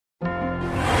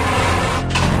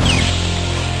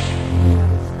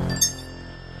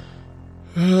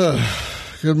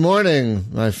Good morning,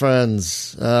 my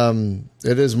friends.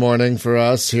 It is morning for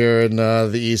us here in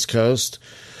the East Coast.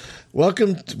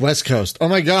 Welcome to West Coast. Oh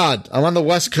my God, I'm on the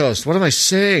West Coast. What am I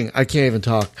saying? I can't even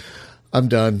talk. I'm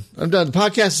done. The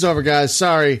podcast is over, guys.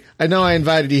 Sorry. I know I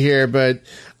invited you here, but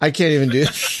I can't even do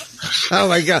it. Oh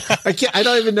my God. I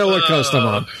don't even know what coast I'm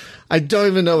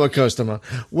on.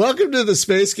 Welcome to the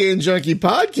Space Game Junkie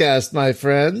podcast, my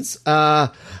friends. I,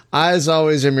 as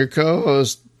always, am your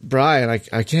co-host, Brian. I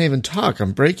can't even talk.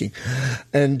 I'm breaking.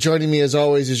 And joining me, as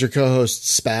always, is your co-host,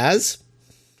 Spaz.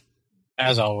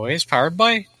 As always, powered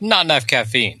by not enough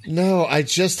caffeine. No, I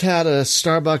just had a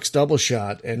Starbucks double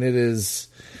shot, and it's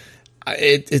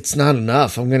not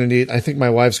enough. I think my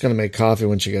wife's going to make coffee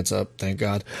when she gets up. Thank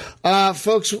God.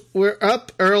 Folks, we're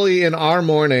up early in our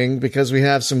morning because we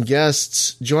have some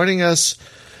guests joining us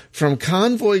from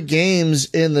Convoy Games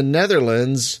in the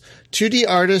Netherlands. 2D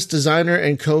artist, designer,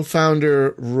 and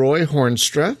co-founder Roy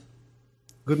Hornstra.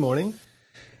 Good morning.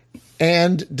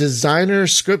 And designer,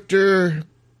 scripter,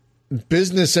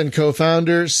 business, and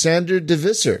co-founder Sander de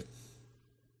Visser.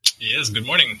 Yes, good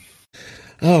morning.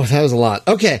 Oh, that was a lot.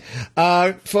 Okay,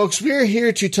 folks, we're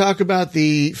here to talk about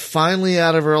the finally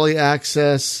out of early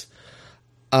access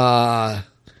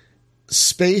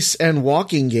space and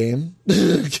walking game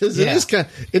because it is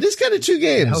kind of two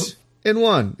games in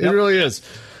one. It really is.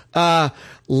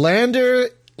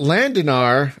 Landinar.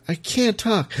 I can't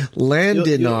talk.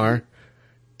 Landinar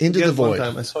into the void.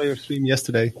 Time. I saw your stream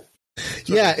yesterday.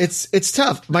 Yeah, it's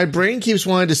tough. My brain keeps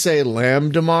wanting to say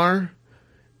Lambdamar,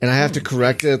 and I have to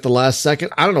correct it at the last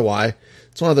second. I don't know why.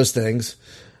 It's one of those things.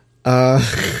 Or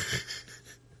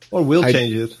we'll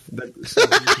change it.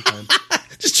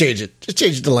 Just change it. Just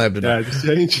change it to Lambda. Yeah, just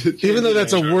change it. Even though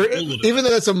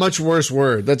that's a much worse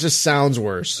word. That just sounds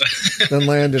worse than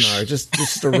Landinar.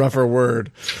 Just a rougher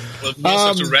word. Well, most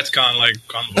have to retcon like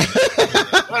Convoy.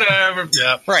 Whatever.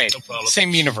 Yeah. Right. No problem.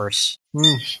 Same universe.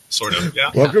 Sort of.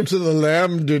 Yeah. Welcome to the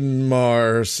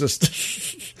Landinar system.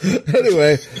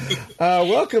 Anyway,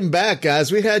 welcome back,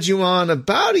 guys. We had you on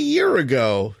about a year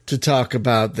ago to talk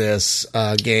about this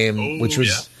game, which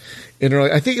was in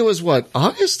early. I think it was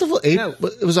August of April.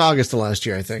 It was August of last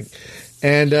year, I think.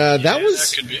 And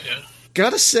that could be,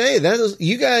 gotta say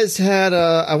you guys had.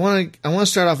 I want to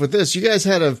start off with this. You guys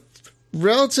had a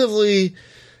relatively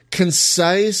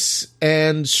concise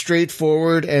and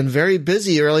straightforward and very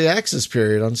busy early access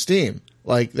period on Steam.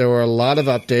 Like there were a lot of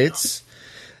updates.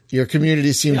 Your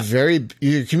community seemed very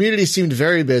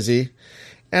busy.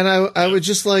 And I would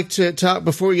just like to talk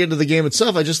before we get into the game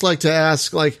itself. I'd just like to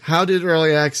ask, how did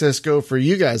early access go for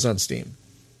you guys on Steam?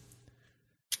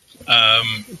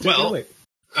 We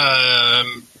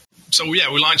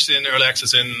launched in early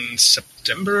access in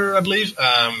September, I believe.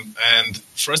 And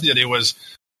for us, the idea was,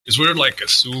 because we're like a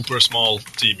super small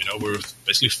team, we're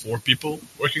basically 4 people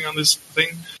working on this thing.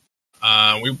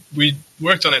 We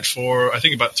worked on it for, I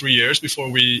think, about 3 years before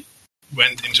we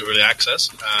went into early access.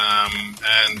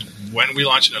 And when we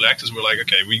launched in early access, we're like,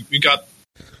 okay, we got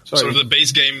sort of the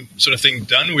base game sort of thing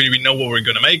done. We know what we're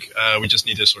going to make. We just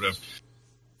need to sort of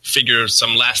figure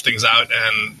some last things out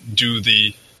and do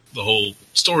the whole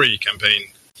story campaign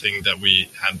thing that we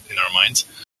had in our minds.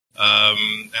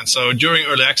 And so during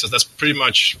early access, that's pretty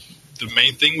much the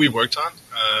main thing we worked on.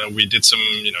 We did some,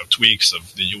 tweaks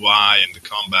of the UI and the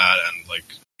combat and like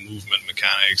movement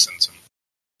mechanics and some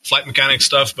flight mechanics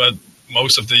stuff, but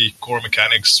most of the core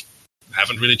mechanics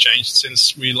haven't really changed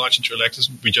since we launched into early access.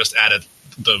 We just added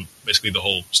basically the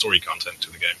whole story content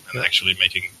to the game and actually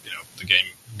making, the game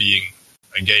being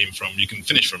a game you can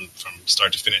finish from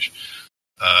start to finish.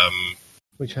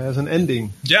 Which has an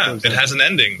ending. Yeah, it has an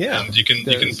ending. Yeah, and you can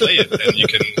play it and you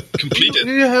can complete it.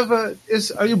 Do you have are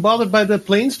you bothered by the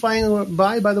planes flying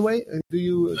by the way? Do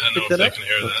you pick that up? I can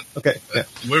hear that. Okay. Yeah.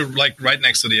 We're like right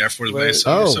next to the Air Force base.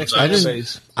 So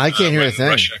I can't hear a thing.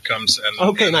 Russia comes and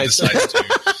nice. decides to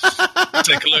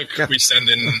take a look. We send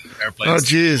in airplanes. Oh,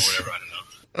 jeez. Whatever, I don't know.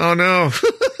 Oh, no.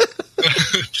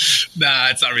 Nah,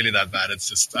 it's not really that bad. It's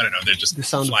just, I don't know, they're just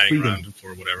flying around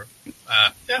for whatever.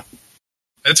 Yeah.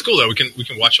 It's cool though. We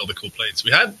can watch all the cool planes.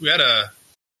 We had a,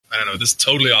 I don't know, this is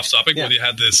totally off topic, but we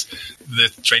had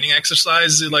the training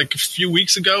exercise like a few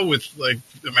weeks ago with like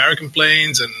American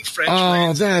planes and French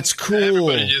planes. Oh, that's cool.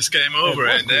 Everybody just came over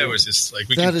and there was just like,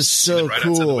 that is so right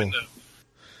cool. outside the window.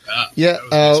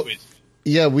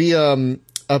 We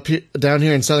up here, down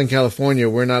here in Southern California,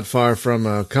 we're not far from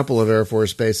a couple of Air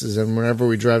Force bases, and whenever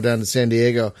we drive down to San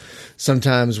Diego,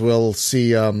 sometimes we'll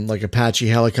see like Apache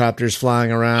helicopters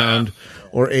flying around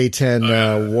or A-10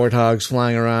 Warthogs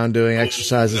flying around doing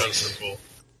exercises. That's so cool.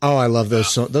 Oh, I love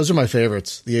those. So, those are my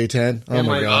favorites. The A10. Oh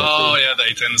my god. Oh yeah, the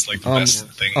A10 is like the best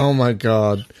thing. Oh my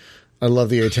god. I love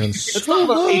the A10. Let's talk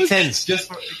about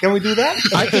A10s. Can we do that?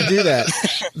 I could do that.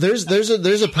 There's a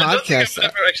podcast. I don't think I've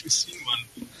ever actually seen one.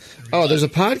 Oh, there's a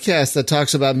podcast that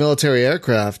talks about military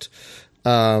aircraft.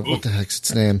 What the heck's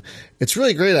its name? It's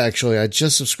really great, actually. I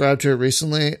just subscribed to it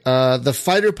recently. The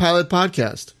Fighter Pilot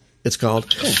Podcast. It's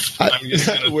called. I'm just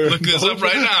gonna look this up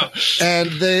right now. And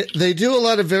they do a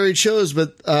lot of varied shows,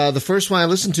 but the first one I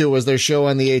listened to was their show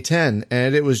on the A10,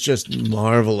 and it was just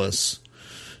marvelous.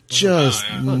 Just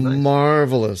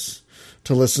marvelous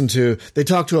to listen to. They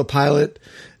talked to a pilot,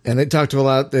 and they talked to a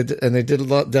lot, and they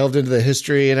delved into the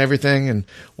history and everything, and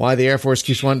why the Air Force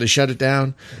keeps wanting to shut it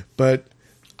down. But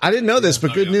I didn't know this,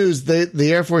 but good news.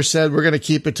 The Air Force said we're going to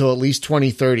keep it till at least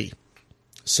 2030.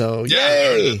 So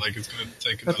yay! Like it's going to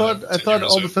take. I thought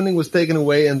all the funding was taken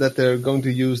away, and that they're going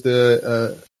to use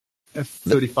the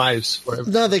F-35s for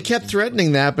everything. No, they kept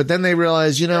threatening that, but then they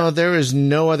realized, there is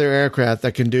no other aircraft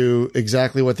that can do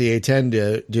exactly what the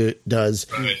A-10 does,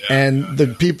 and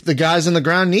the guys on the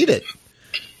ground need it.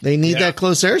 They need that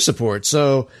close air support.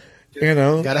 So,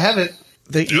 gotta have it.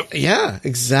 Yeah,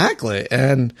 exactly.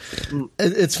 And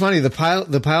it's funny, the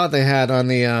pilot they had on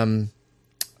that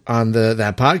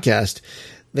podcast,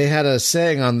 they had a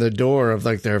saying on the door of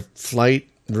like their flight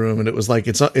room, and it was like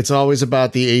it's always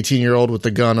about the 18-year-old with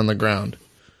the gun on the ground.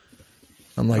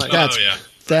 I'm like, that's great.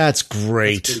 That's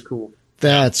pretty cool.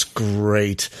 That's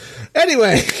great.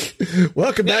 Anyway,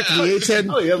 welcome back to the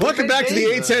A10. Welcome back to the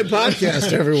A10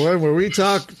 podcast, everyone, where we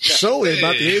talk solely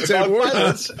about the A10 war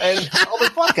and all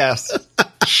the podcasts.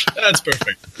 That's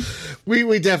perfect.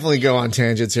 We definitely go on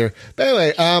tangents here. But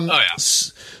anyway,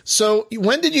 so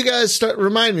when did you guys start?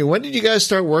 Remind me, when did you guys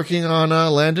start working on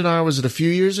Landinar? Was it a few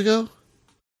years ago?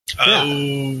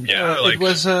 It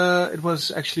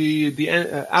was actually the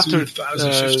after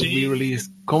 2015. we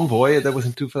released Convoy. That was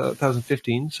in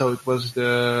 2015, so it was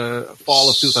the fall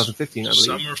of 2015, I believe.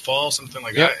 Summer, fall, something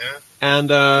like that. Yeah.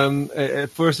 And at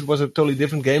first, it was a totally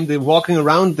different game. The walking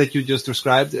around that you just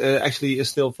described actually is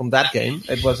still from that game.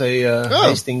 It was a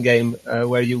heisting game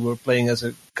where you were playing as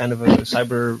a kind of a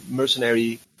cyber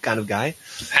mercenary kind of guy,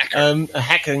 a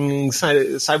hacking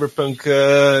cyberpunk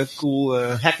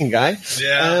cool hacking guy.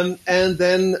 Yeah. And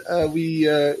then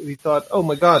we thought, oh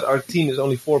my god, our team is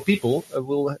only 4 people.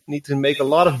 We'll need to make a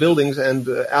lot of buildings and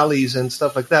alleys and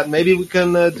stuff like that. Maybe we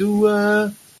can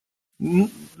do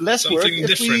less something work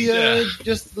if we different,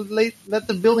 just let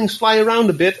the buildings fly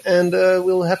around a bit, and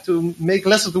we'll have to make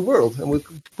less of the world, and we'll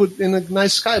put in a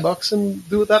nice skybox and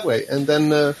do it that way. And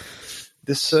then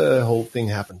this whole thing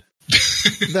happened.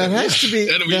 That has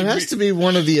to be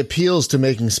one of the appeals to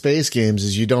making space games,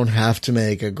 is you don't have to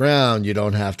make a ground, you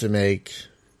don't have to make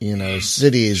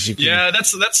cities.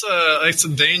 That's a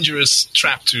dangerous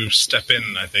trap to step in,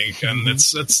 I think, and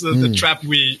that's the trap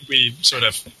we sort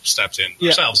of stepped in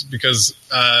ourselves, because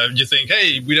you think,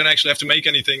 hey, we don't actually have to make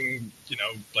anything,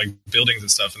 like buildings and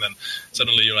stuff, and then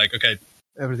suddenly you're like, okay,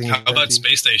 everything. How about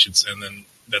space stations? And then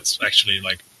that's actually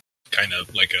like kind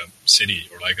of like a city,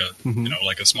 or like a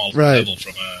like a small level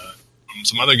from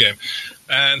some other game.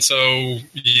 And so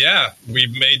we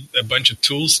made a bunch of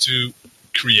tools to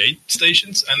create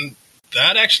stations, and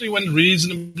that actually went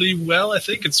reasonably well. I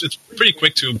think it's pretty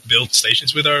quick to build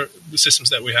stations with the systems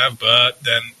that we have, but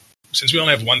then since we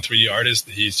only have one 3D artist,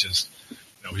 he's just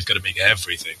he's got to make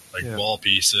everything, like wall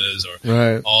pieces or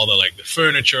all the like the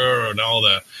furniture and all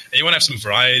the, and you want to have some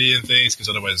variety in things, because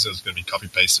otherwise there's going to be copy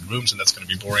pasted rooms, and that's going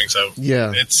to be boring. So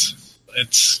it's I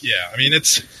mean,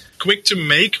 it's quick to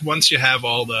make once you have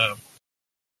all the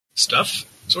stuff.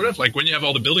 Sort of like when you have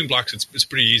all the building blocks, it's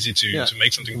pretty easy to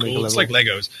make something cool. It's like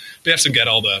Legos, but you have to get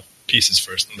all the pieces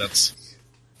first, and that's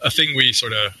a thing we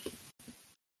sort of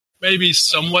maybe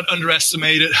somewhat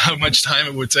underestimated how much time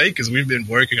it would take, because we've been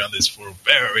working on this for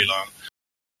very long.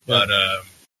 But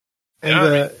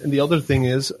and the other thing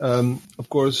is, of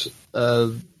course,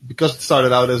 because it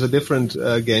started out as a different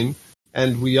game,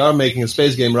 and we are making a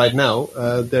space game right now,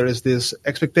 there is this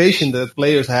expectation that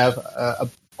players have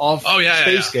of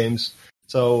space games.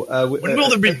 So when will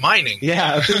there be mining?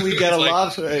 Yeah, I think we get a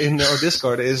lot in our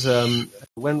Discord is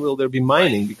when will there be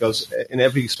mining? Because in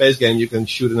every space game you can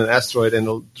shoot in an asteroid and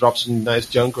it'll drop some nice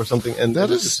junk or something, and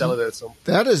sell it at some.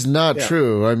 That is not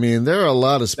true. I mean, there are a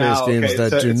lot of space games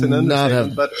that do not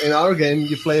have. But in our game,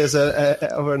 you play as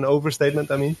or an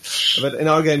overstatement. I mean, but in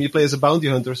our game you play as a bounty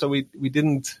hunter, so we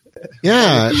didn't do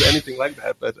anything like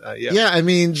that. But I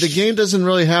mean, the game doesn't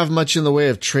really have much in the way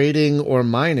of trading or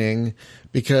mining.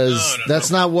 because that's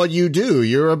not what you do.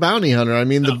 You're a bounty hunter. I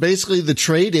mean, basically the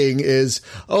trading is,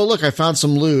 oh, look, I found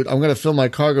some loot. I'm going to fill my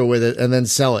cargo with it and then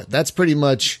sell it. That's pretty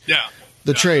much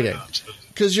the trading.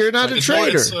 Because you're not a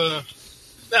trader.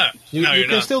 You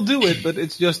can still do it, but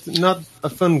it's just not a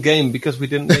fun game because we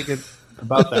didn't make it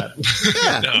about that.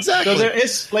 Exactly. So there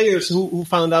is players who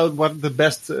found out what the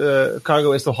best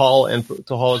cargo is to haul and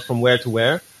to haul it from where to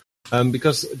where.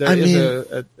 Because there is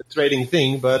a trading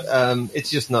thing, but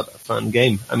it's just not a fun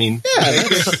game. I mean,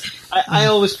 I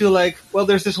always feel like, well,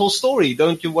 there's this whole story.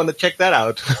 Don't you want to check that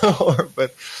out?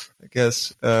 But I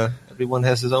guess everyone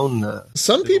has his own.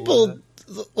 Some people,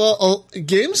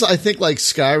 games I think like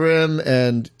Skyrim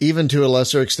and even to a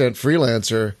lesser extent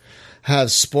Freelancer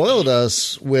have spoiled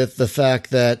us with the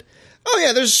fact that, oh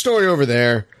yeah, there's a story over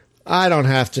there. I don't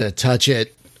have to touch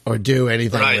it or do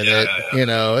anything with it. You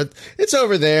know, it's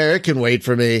over there. It can wait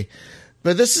for me.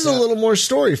 But this is a little more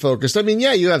story focused. I mean,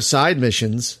 you have side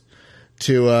missions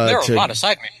to. There are a lot of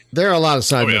side missions. There are a lot of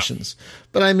side missions,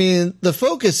 but I mean, the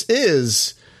focus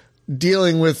is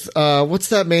dealing with what's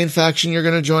that main faction you're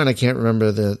going to join? I can't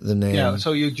remember the name. Yeah,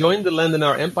 so you join the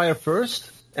Landinar Empire first.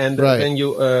 And then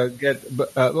you get,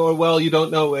 you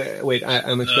don't know. Wait,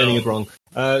 I'm explaining it wrong.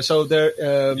 So they're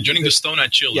you're joining the Stone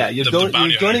Eyed Children. Yeah, you're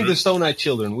joining the Stone Eyed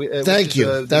Children. Thank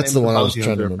you. That's the one I was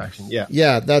trying to remember. Faction.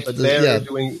 They're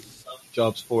doing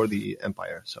jobs for the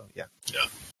Empire. So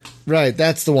right.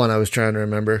 That's the one I was trying to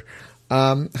remember.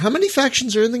 How many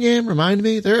factions are in the game? Remind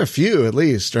me. There are a few at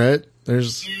least, right?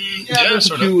 There's there's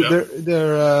a few. You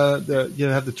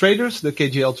have the traders, the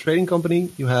KGL Trading Company.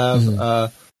 You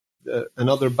have.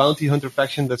 Another bounty hunter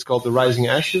faction that's called the Rising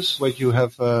Ashes, where you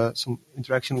have some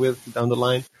interaction with down the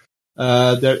line.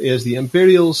 There is the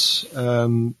Imperials,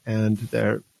 and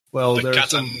the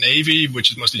Katan Navy,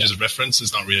 which is mostly just a reference.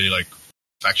 It's not really like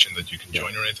faction that you can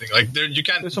join or anything. Like you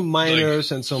can. There's some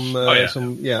miners and some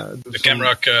the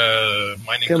Camrock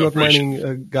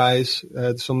mining guys,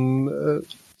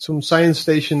 some science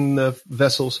station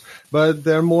vessels, but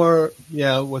they're more,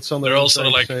 what some they're also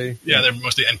like, they're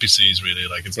mostly NPCs really.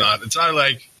 Like it's not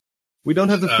like we don't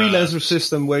have the freelancer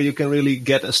system where you can really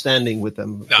get a standing with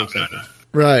them. No.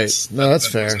 Right. That's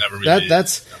fair. Really,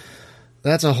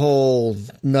 that's a whole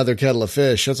another kettle of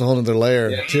fish. That's a whole other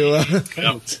layer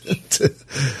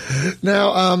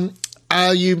Now,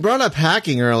 you brought up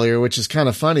hacking earlier, which is kind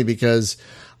of funny because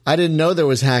I didn't know there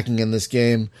was hacking in this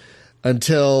game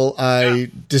until I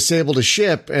disabled a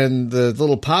ship and the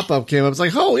little pop-up came up. It's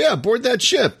like, oh yeah, board that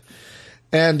ship.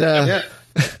 And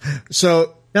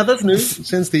so that's new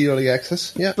since the early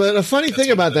access. Yeah. But a funny thing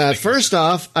about that, first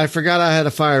off, I forgot I had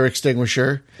a fire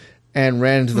extinguisher and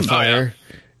ran into the fire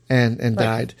and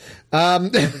died.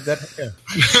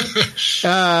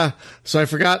 So I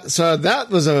forgot. So that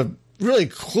was a really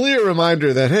clear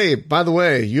reminder that, hey, by the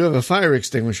way, you have a fire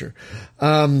extinguisher.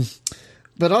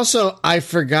 But also, I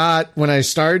forgot when I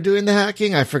started doing the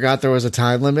hacking, I forgot there was a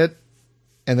time limit,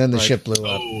 and then the ship blew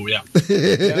up. Oh, yeah.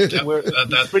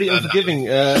 That's pretty unforgiving.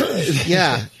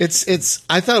 It's.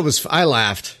 I thought it was. I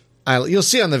laughed. You'll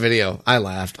see on the video. I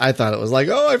laughed. I thought it was like,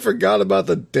 oh, I forgot about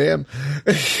the damn.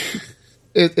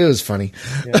 It was funny.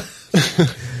 Yeah.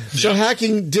 So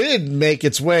hacking did make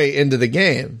its way into the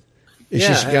game. It's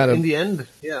just in the end,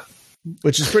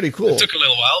 which is pretty cool. It took a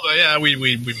little while, but we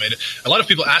made it. A lot of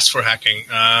people asked for hacking,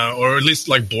 or at least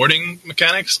like boarding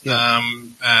mechanics.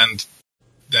 And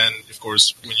then, of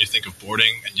course, when you think of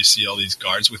boarding and you see all these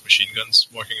guards with machine guns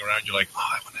walking around, you're like, oh,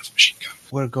 I want to have a machine gun.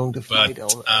 We're going to fight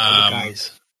all the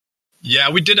guys. Yeah,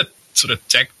 we did a sort of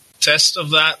tech test of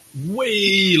that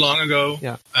way long ago,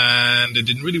 and it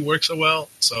didn't really work so well,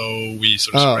 so we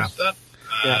sort of scrapped that.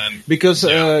 Because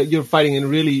you're fighting in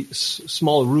really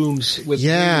small rooms with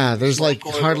there's like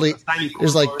hardly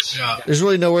there's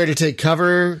really nowhere to take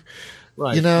cover,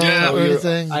 right? You know, or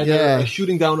anything. Either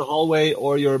shooting down a hallway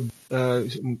or you're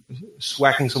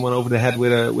swacking someone over the head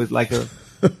with like a.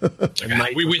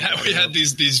 We had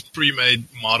these pre-made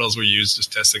models we used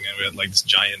just testing, and we had like this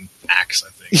giant axe,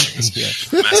 I think, like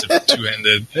this massive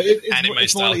two-handed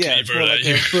anime-style cleaver. Like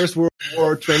a First World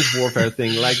War trench warfare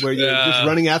thing, like where you're just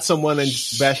running at someone and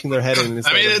bashing their head in.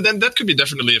 I mean, then that could be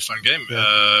definitely a fun game,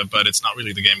 but it's not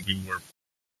really the game we were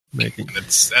making.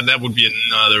 And that would be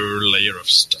another layer of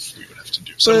stuff we would have to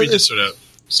do. So we just sort of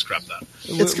scrap that.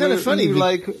 It's kind of funny.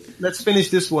 Like, let's finish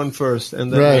this one first,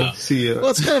 and then we'll see. Well,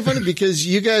 it's kind of funny because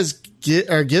you guys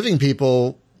are giving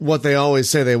people what they always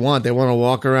say they want. They want to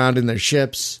walk around in their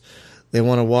ships. They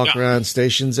want to walk around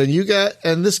stations, and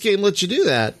this game lets you do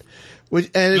that.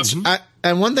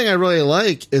 And one thing I really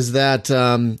like is that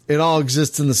it all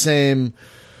exists in the same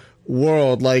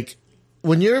world. Like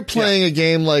when you're playing a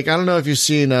game like, I don't know if you've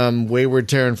seen Wayward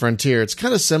Terran Frontier, it's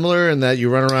kind of similar in that you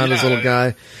run around as a little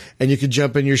guy and you can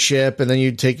jump in your ship and then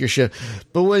you take your ship.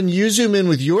 But when you zoom in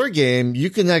with your game,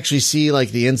 you can actually see like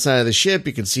the inside of the ship.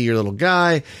 You can see your little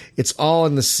guy. It's all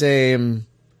in the same.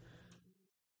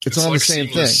 It's all like the same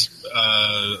seamless, thing.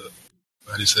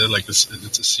 How do you say it? Like this?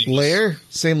 It's a seamless layer,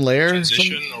 same layer,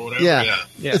 transition or whatever. Yeah.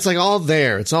 It's like all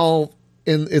there. It's all.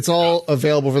 It's all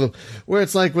available for them. Where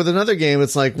it's like with another game,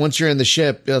 it's like once you're in the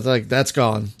ship, it's like that's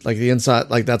gone. Like the inside,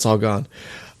 like that's all gone.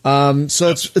 So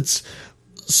it's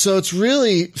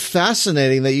really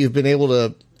fascinating that you've been able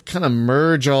to kind of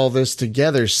merge all this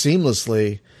together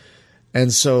seamlessly.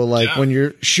 And so, like when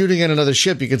you're shooting at another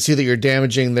ship, you can see that you're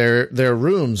damaging their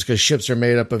rooms because ships are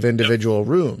made up of individual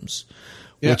rooms.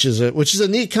 Yeah. Which is a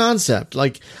neat concept.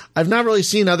 Like I've not really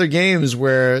seen other games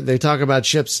where they talk about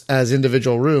ships as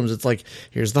individual rooms. It's like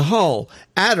here's the hull,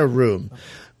 add a room.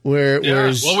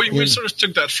 Whereas, well, we sort of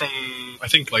took that from I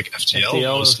think like FTL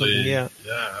mostly. Yeah.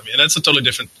 I mean that's a totally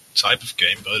different type of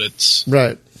game, but it's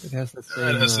right. It has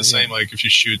the same. Like if you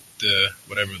shoot the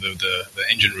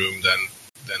engine room, then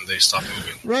they stop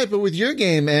moving. Right, but with your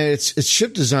game, it's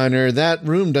ship designer. That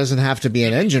room doesn't have to be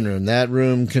an engine room. That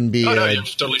room can be. You're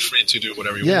totally free to do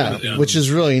whatever you want. Yeah, which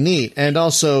is really neat, and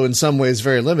also in some ways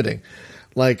very limiting.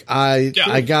 Like I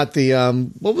got the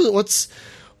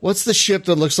what's the ship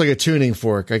that looks like a tuning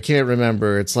fork? I can't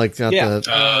remember. It's like got the.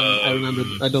 I remember.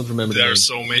 I don't remember. There are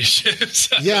so many ships.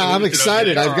 Yeah, I'm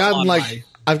excited. I've got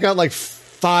like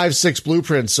 5-6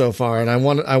 blueprints so far, and I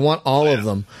want all of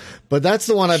them. But that's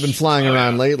the one I've been flying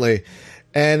around lately,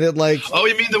 and it like. Oh,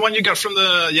 you mean the one you got from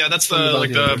the? Yeah, that's that's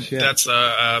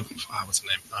what's the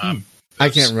name? I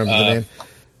can't remember the name.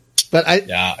 But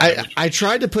I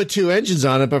tried to put 2 engines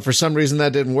on it, but for some reason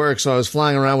that didn't work. So I was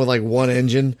flying around with like 1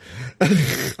 engine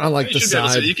on like the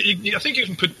side. I think you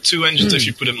can put 2 engines if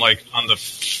you put them like on the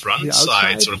front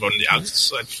side, sort of on the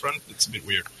outside front. It's a bit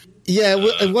weird. Yeah,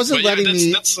 it wasn't letting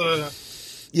me.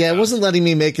 It wasn't letting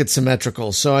me make it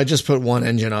symmetrical, so I just put 1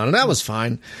 engine on, and that was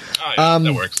fine. Oh, yeah,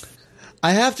 that works.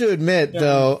 I have to admit,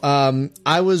 though,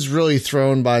 I was really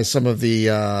thrown by some of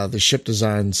the ship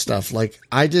design stuff. Like,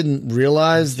 I didn't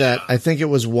realize that I think it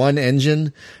was 1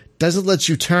 engine doesn't let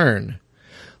you turn.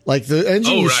 Like, the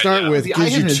engine you start with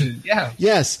gives you...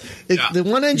 Yes. The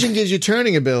 1 engine gives you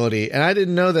turning ability, and I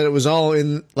didn't know that it was all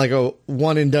in, like, a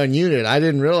one-and-done unit. I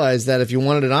didn't realize that if you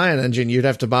wanted an ion engine, you'd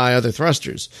have to buy other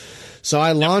thrusters. So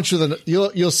I launched with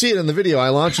you'll see it in the video. I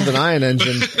launched with an ion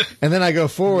engine, and then I go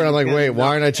forward. I'm like, wait, why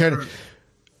aren't I turning?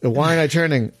 Why aren't I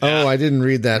turning? Oh, I didn't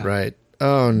read that right.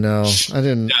 Oh no, I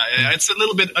didn't. Yeah, it's a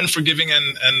little bit unforgiving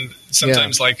and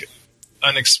sometimes like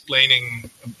unexplaining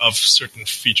of certain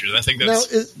features. I think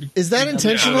that's is that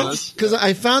intentional? Because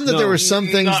I found that there were some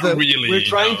things that we're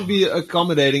trying to be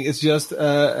accommodating. It's just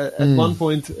at one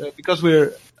point because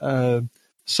we're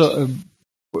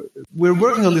we're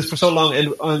working on this for so long,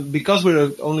 and because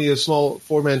we're only a small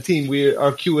 4-man team,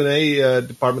 our Q&A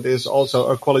department is also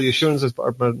our quality assurance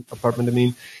department.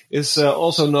 Is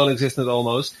also non-existent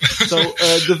almost. So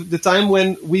the time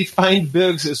when we find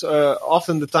bugs is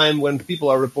often the time when people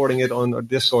are reporting it on our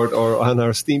Discord or on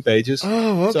our Steam pages.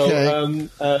 Oh, okay.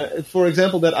 So for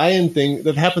example, that iron thing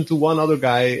that happened to one other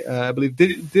guy, I believe.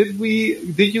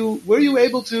 Were you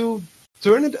able to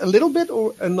turn it a little bit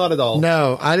or not at all?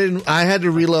 No, I didn't. I had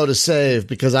to reload a save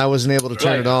because I wasn't able to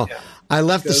turn it all. Yeah. I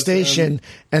left the station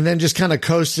and then just kind of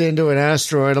coasted into an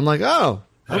asteroid. I'm like, oh,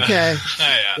 okay.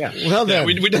 Well, then.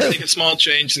 We did make a small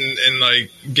change in like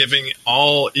giving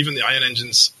even the ion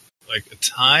engines like a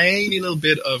tiny little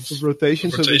bit of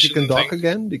rotation so that you can dock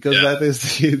again, because that is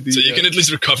the so you can at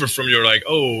least recover from your like,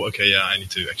 oh, okay, I need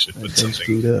to actually put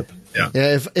something up. Yeah,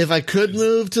 if I could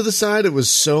move to the side, it was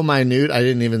so minute I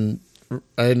didn't even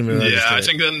register I it.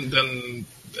 think then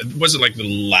it wasn't like the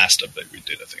last update we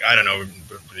did. I think I don't know.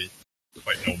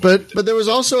 Quite know but there was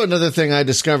also another thing I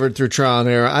discovered through trial and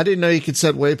error. I didn't know you could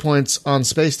set waypoints on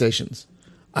space stations.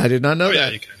 I did not know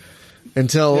that you can.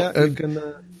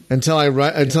 until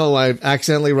I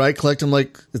accidentally right clicked. I'm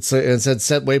like, it said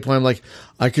set waypoint. I'm like,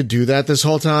 I could do that this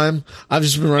whole time. I've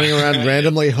just been running around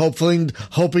randomly, hoping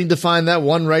to find that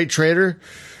one right trader.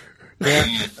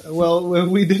 Yeah, well,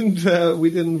 we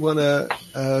didn't want to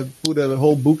put a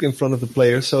whole book in front of the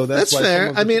player, so that's why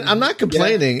fair. I mean, I'm not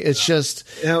complaining. Yeah. It's just,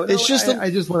 I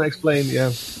just want to explain.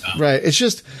 Yeah, right. It's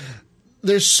just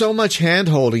there's so much hand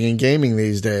holding in gaming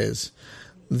these days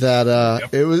that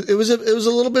it was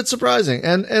a little bit surprising,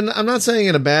 and I'm not saying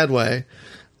in a bad way.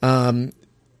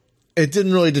 It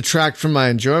didn't really detract from my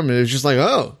enjoyment. It was just like,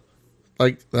 oh,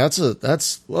 Like that's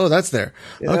there.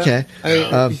 Yeah, Okay.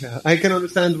 I can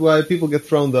understand why people get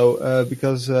thrown though,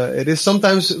 because it is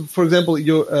sometimes, for example,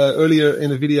 you earlier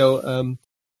in the video,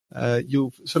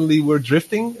 you suddenly were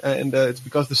drifting, and it's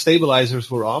because the stabilizers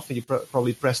were off, and you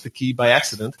probably pressed the key by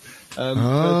accident.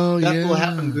 That will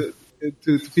happen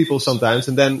to people sometimes,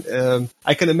 and then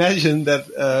I can imagine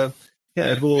that.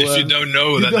 It will. If you don't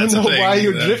know you that, don't that's know a thing, why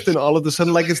you're drifting all of a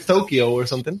sudden, like it's Tokyo or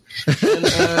something.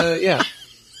 And,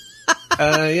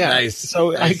 Nice.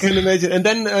 So nice. I can imagine, and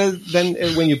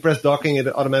then when you press docking, it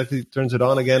automatically turns it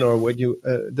on again. Or when you,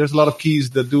 there's a lot of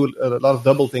keys that do a lot of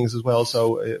double things as well,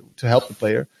 so to help the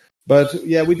player. But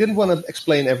yeah, we didn't want to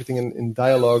explain everything in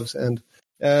dialogues, and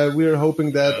we're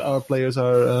hoping that our players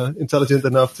are intelligent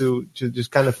enough to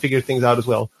just kind of figure things out as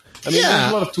well. I mean,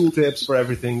 there's a lot of tooltips for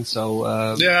everything,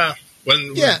 so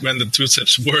when the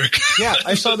tooltips work. Yeah,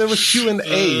 I saw there was Q and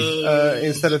A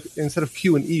instead of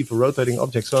Q and E for rotating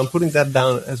objects, so I'm putting that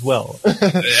down as well. Yep.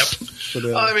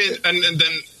 I mean, and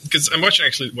then because I'm watching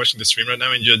the stream right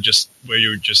now, and you just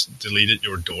deleted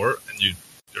your door, and you're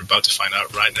about to find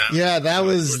out right now. Yeah, that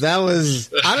was.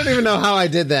 I don't even know how I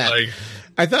did that.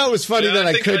 I thought it was funny that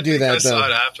I could do that. I saw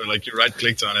it happen. Like you right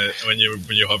clicked on it when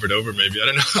you hovered over. Maybe I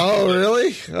don't know. Oh,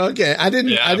 really? Okay, I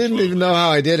didn't even know how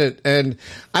I did it, and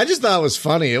I just thought it was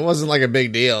funny. It wasn't like a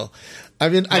big deal. I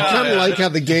mean, I kind of like how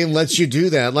the game lets you do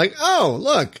that. Like, oh,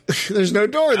 look, there's no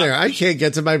door there. I can't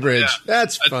get to my bridge. Yeah.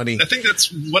 That's funny. I think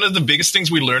that's one of the biggest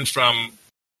things we learned from.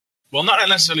 Well, not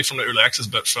necessarily from the early access,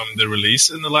 but from the release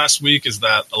in the last week, is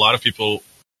that a lot of people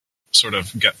sort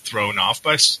of get thrown off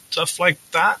by stuff like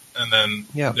that, and then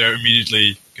they're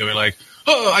immediately going like,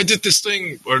 oh, I did this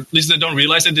thing, or at least they don't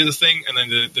realize they did a thing, and then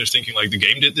they're thinking like, the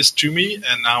game did this to me,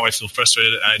 and now I feel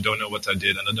frustrated, and I don't know what I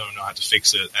did, and I don't know how to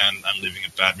fix it, and I'm leaving a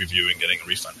bad review and getting a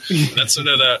refund. That's sort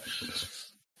of the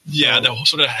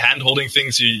sort of hand-holding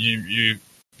things you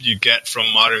get from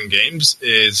modern games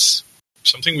is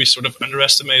something we sort of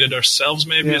underestimated ourselves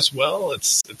maybe as well.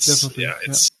 It's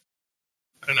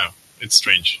I don't know. It's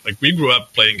strange. Like, we grew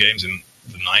up playing games in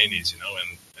the 90s, and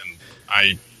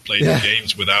I played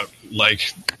games without,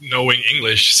 like, knowing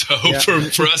English. So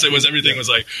for us, it was everything was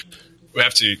like, we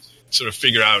have to sort of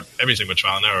figure out everything with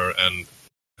trial and error. And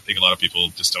I think a lot of people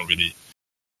just don't really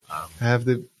have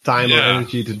the time or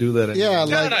energy to do that anymore. I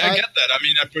get that. I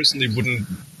mean, I personally wouldn't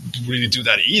really do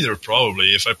that either, probably.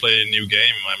 If I play a new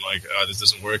game, I'm like, this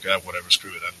doesn't work, whatever, screw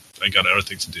it. I got other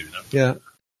things to do, Yeah.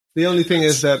 The only thing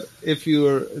is that if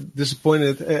you're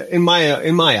disappointed, in my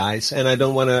eyes, and I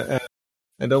don't want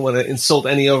to insult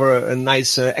any other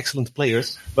nice, excellent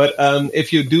players, but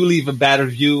if you do leave a bad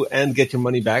review and get your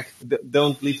money back,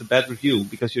 don't leave a bad review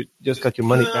because you just got your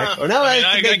money back. Or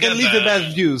I can leave a bad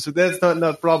review, so that's not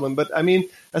a problem. But I mean,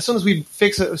 as soon as we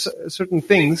fix certain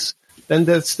things, then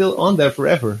that's still on there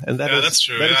forever, and that's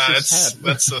true. That's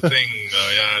the thing.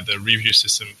 The review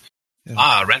system.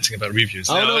 Ranting about reviews.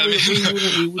 I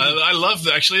love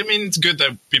that. Actually, I mean, it's good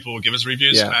that people will give us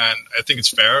reviews, and I think it's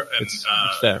fair. And it's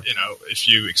fair. If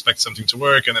you expect something to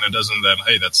work and then it doesn't, then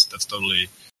hey, that's totally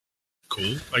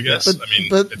cool, I guess.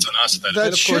 It's on us.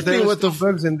 That should be what the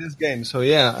bugs in this game. So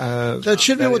that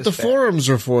should be what the forums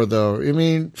are for, though. I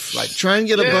mean, try and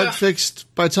get a bug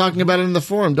fixed by talking about it in the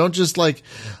forum. Don't just like,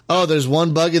 oh, there's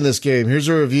one bug in this game. Here's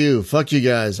a review. Fuck you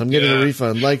guys. I'm getting a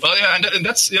refund. Like, well, and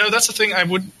that's that's the thing.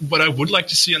 What I would like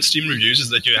to see on Steam reviews is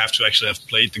that you have to actually have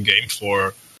played the game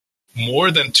for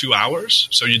more than 2 hours.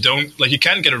 So you don't you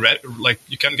can't get a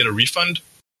refund.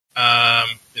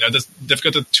 They've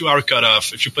got a 2 hour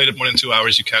cutoff. If you played it more than 2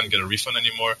 hours, you can't get a refund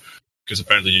anymore because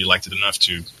apparently you liked it enough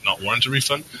to not warrant a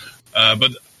refund.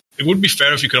 But it would be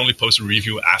fair if you could only post a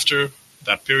review after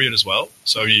that period as well.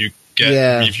 So you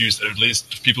get reviews that at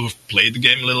least people who've played the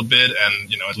game a little bit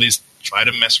and, at least try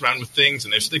to mess around with things.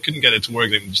 And if they couldn't get it to work,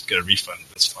 they can just get a refund.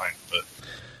 That's fine. But,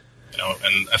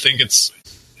 and I think it's,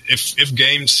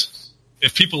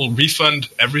 if people refund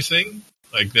everything,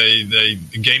 like the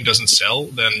game doesn't sell,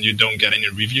 then you don't get any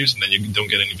reviews, and then you don't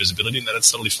get any visibility, and that's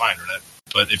totally fine, right?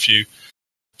 But if you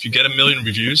get 1 million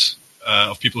reviews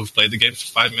of people who've played the game for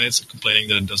 5 minutes complaining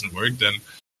that it doesn't work, then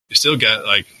you still get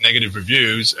negative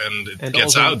reviews, and it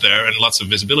gets out there and lots of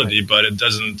visibility, but it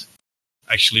doesn't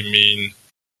actually mean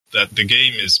that the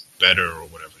game is better or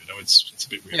whatever. It's a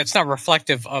bit weird. Yeah, it's not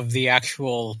reflective of the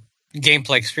actual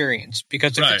gameplay experience,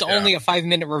 because if it's only a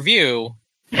 5-minute review,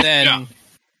 then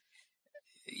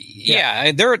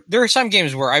there are some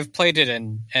games where I've played it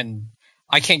and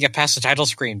I can't get past the title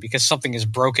screen because something is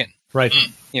broken. Right.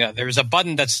 There's a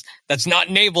button that's not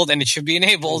enabled and it should be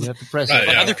enabled. You have to press it.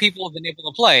 But other people have been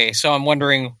able to play, so I'm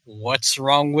wondering what's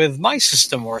wrong with my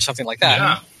system or something like that.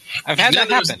 Yeah. I've had that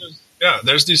happen.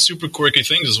 there's these super quirky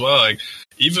things as well. Like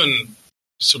even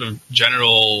sort of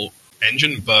general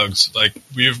engine bugs. Like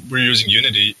we're using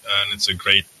Unity, and it's a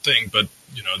great thing. But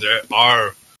there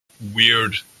are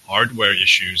weird hardware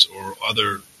issues or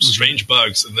other strange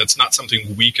bugs, and that's not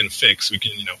something we can fix. We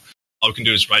can, all we can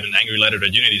do is write an angry letter to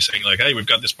Unity saying like, "Hey, we've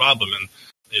got this problem," and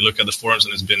you look at the forums,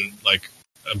 and it's been like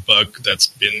a bug that's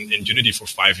been in Unity for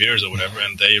 5 years or whatever,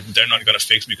 and they're not going to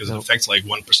fix because it affects like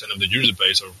 1% of the user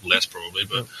base or less probably.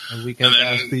 But and we can't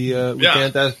ask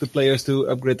the players to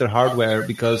upgrade their hardware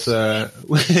because that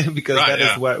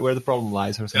is where the problem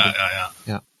lies or something.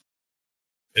 Yeah.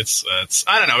 It's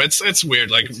I don't know. It's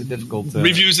weird. Like it's a difficult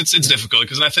reviews. It's difficult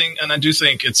because I do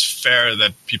think it's fair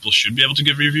that people should be able to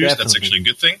give reviews. Definitely. That's actually a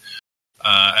good thing.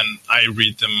 And I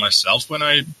read them myself when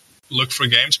I look for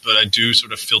games, but I do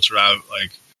sort of filter out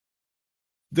like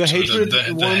the hatred. The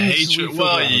hatred.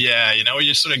 Well, yeah,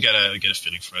 you sort of get a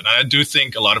feeling for it. And I do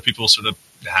think a lot of people sort of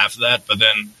have that, but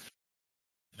then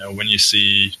when you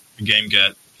see a game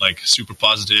get like super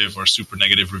positive or super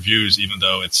negative reviews, even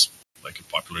though it's like a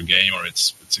popular game or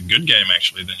it's a good game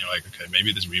actually, then you're like, okay,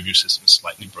 maybe this review system is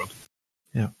slightly broken.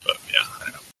 Yeah, but I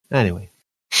don't know. Anyway.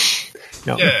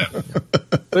 No. Yeah,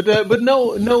 but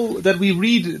know that we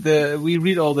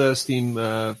read all the Steam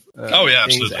things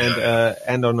absolutely,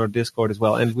 and on our Discord as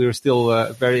well, and we're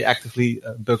still very actively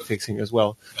bug fixing as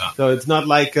well. Yeah. So it's not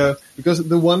like because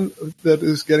the one that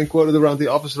is getting quoted around the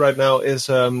office right now is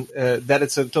that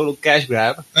it's a total cash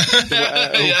grab.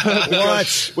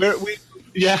 What? Where we.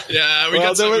 Yeah, we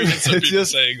got some people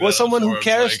saying that. Someone who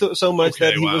cares so much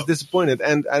that he was disappointed,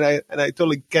 and I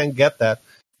totally can't get that.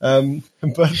 But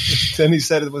then he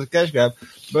said it was a cash grab.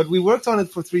 But we worked on it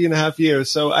for 3.5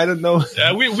 years, so I don't know.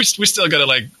 Yeah, we still gotta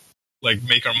like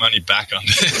make our money back on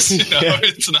this.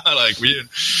 It's not like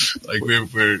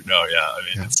we're no, yeah. I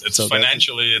mean, it's so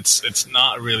financially, it's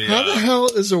not really. How the hell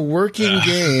is a working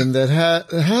game how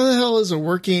the hell is a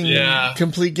working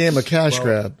complete game a cash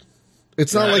grab?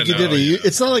 It's not like you did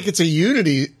it's not like it's a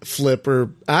Unity flip or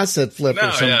asset flip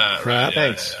or some crap.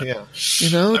 Thanks. Yeah.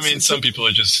 I mean, some people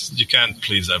are just, you can't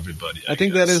please everybody. I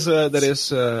think that is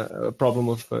a problem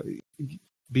of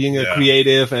being a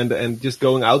creative and just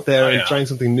going out there and trying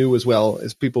something new as well.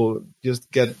 Is people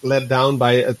just get let down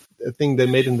by a thing they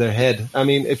made in their head. I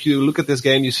mean, if you look at this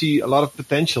game, you see a lot of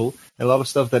potential, a lot of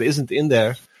stuff that isn't in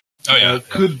there.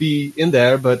 Could be in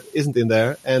there, but isn't in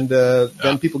there, and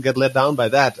then people get let down by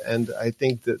that. And I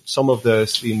think that some of the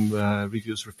Steam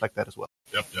reviews reflect that as well.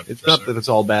 Yep, it's not that it's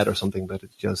all bad or something, but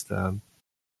it's just, I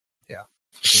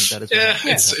think that is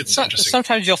it's interesting.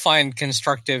 Sometimes you'll find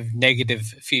constructive negative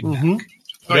feedback. Mm-hmm.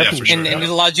 For sure. And it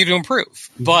allows you to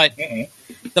improve. But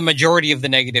the majority of the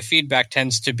negative feedback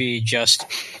tends to be just,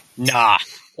 nah,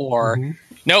 or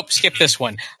nope, skip this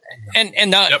one.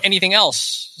 And not anything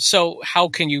else. So how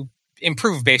can you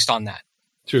improve based on that?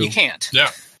 True. You can't. Yeah.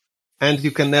 And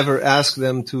you can never ask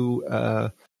them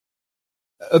to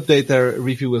update their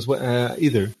review as well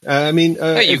either. I mean,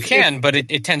 you can, but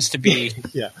it tends to be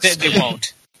they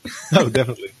won't. No,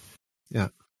 definitely. Yeah.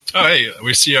 Oh, hey,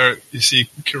 you see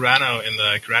Kiranio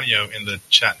in the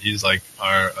chat. He's like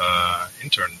our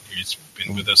intern. He's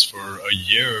been with us for a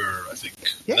year, I think.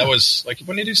 Yeah. That was like,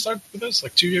 when did he start with us?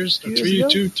 Like 2 years,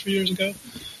 3 years ago.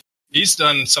 He's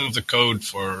done some of the code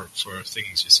for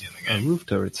things you see in the game. Roof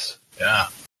turrets. Yeah.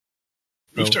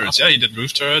 Roof turrets. Yeah, he did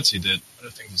roof turrets. He did other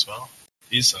things as well.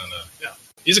 He's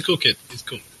a cool kid. He's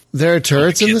cool. There are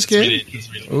turrets in this game?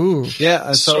 Really Ooh.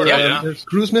 Yeah, so there's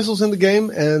cruise missiles in the game,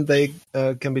 and they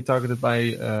can be targeted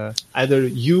by either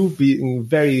you being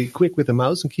very quick with the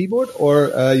mouse and keyboard,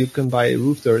 or you can buy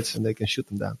roof turrets, and they can shoot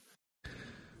them down.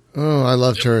 Oh, I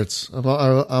love turrets.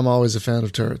 I'm always a fan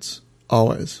of turrets.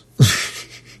 Always.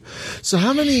 So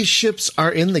how many ships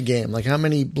are in the game? Like, how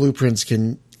many blueprints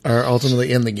are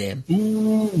ultimately in the game?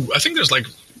 Ooh, I think there's like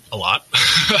a lot.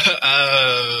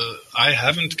 I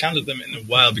haven't counted them in a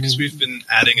while because we've been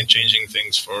adding and changing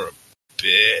things for a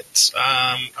bit.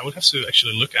 I would have to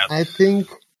actually look at. I think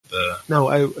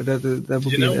that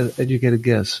would be an educated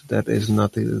guess. That is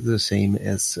not the same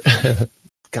as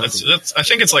counting. I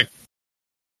think it's like,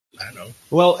 I don't know.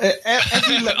 Well,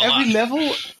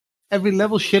 every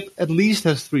level ship at least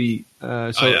has 3.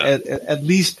 At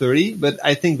least 30. But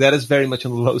I think that is very much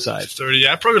on the low side. 30,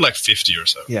 yeah, probably like 50 or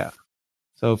so. Yeah.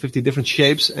 So 50 different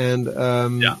shapes and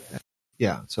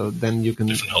so then you can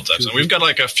different hull types. And we've got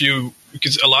like a few,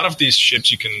 because a lot of these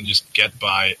ships you can just get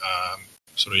by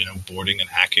boarding and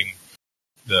hacking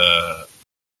the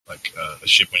a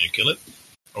ship when you kill it,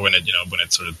 or when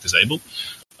it's sort of disabled.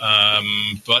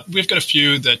 But we've got a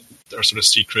few that are sort of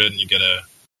secret, and you gotta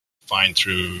find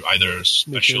through either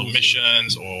special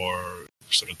missions or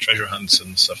sort of treasure hunts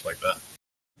and stuff like that.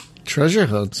 Treasure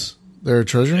hunts. There are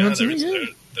treasure hunts in the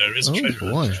game? There is a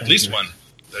treasure hunt. At least one.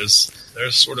 There's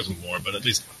sort of more, but at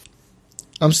least one.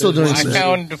 I'm still doing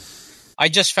I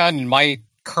just found in my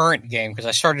current game, because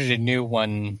I started a new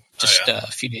one just a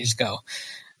few days ago,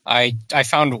 I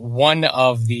found one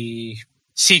of the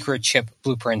secret ship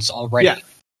blueprints already.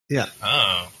 Yeah.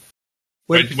 Oh.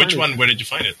 Which one? Where did you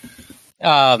find it?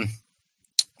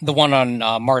 The one on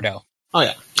Mardo. Oh, yeah.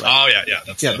 Right. Oh, yeah.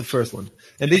 That's the first one.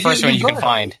 And the first one you can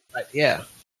find. Right. Yeah.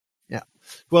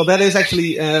 Well, that is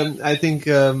actually, I think,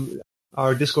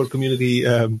 our Discord community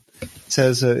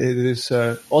says it is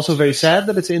also very sad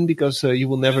that it's in, because you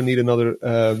will never need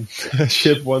another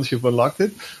ship once you've unlocked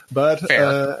it. But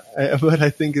I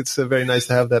think it's very nice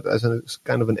to have that as a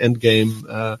kind of an end game.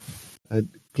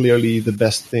 Clearly, the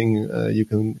best thing you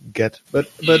can get, but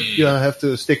you have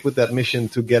to stick with that mission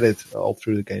to get it all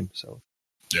through the game. So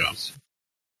yeah.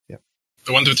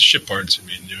 The one with the ship parts. I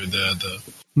mean,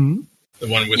 the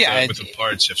one with the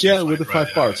parts. With the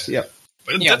 5 parts. Yeah.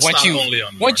 But that's not only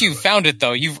on once you've found it,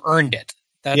 though, you've earned it.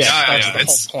 That's the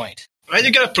whole point. Right,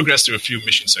 you got to progress through a few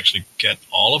missions to actually get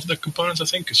all of the components, I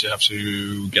think, because you have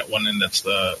to get one in that's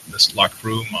this locked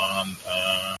room on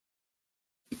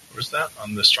where's that?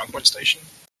 On the Strongpoint station.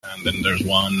 And then there's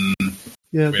one.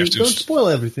 Yeah, don't spoil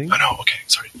everything. Oh, no, okay,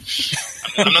 sorry.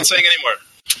 I'm not saying anymore.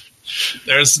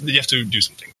 You have to do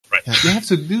something, right? Yeah, you have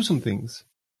to do some things.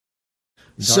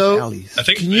 So alleys. I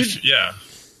think,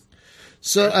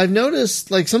 So I've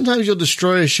noticed, like, sometimes you'll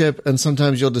destroy a ship and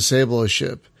sometimes you'll disable a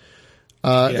ship.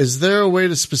 Is there a way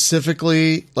to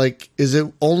specifically, like, is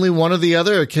it only one or the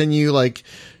other, or can you, like,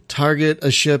 target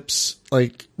a ship's,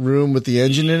 like, room with the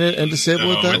engine in it and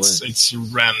disable it that way? It's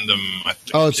random, I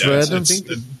think. Oh, it's random?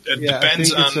 It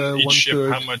depends on each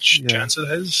ship how much chance it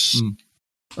has.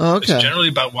 Oh, okay. It's generally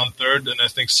about 1/3, and I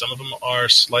think some of them are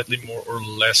slightly more or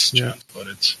less chance, but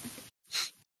it's...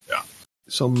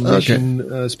 Some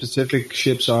mission specific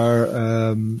ships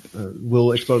are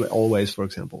will explode always, for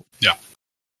example. Yeah.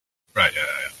 Right.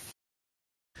 Yeah.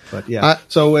 But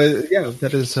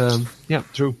that is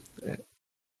true.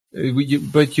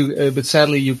 But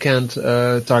sadly you can't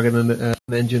target an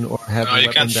engine or have a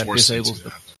weapon that disables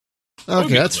them.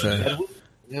 Okay, that's fair.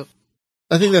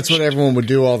 I think that's what everyone would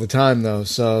do all the time, though.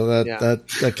 So that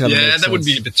kind of makes sense. Would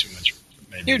be a bit too much.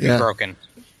 Maybe. You'd be broken.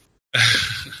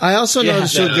 I also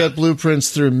noticed you'll get blueprints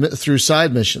through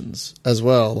side missions as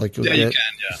well. Like you can.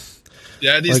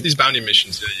 Yeah, these bounty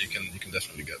missions. Yeah, you can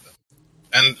definitely get them,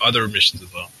 and other missions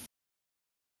as well.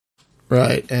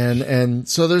 Right, and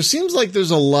so there seems like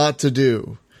there's a lot to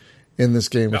do in this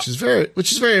game, which is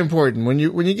very important. When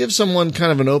you give someone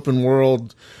kind of an open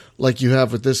world like you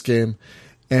have with this game,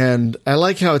 and I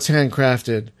like how it's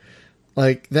handcrafted.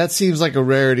 Like, that seems like a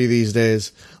rarity these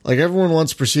days. Like, everyone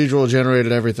wants procedural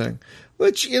generated everything,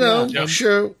 which,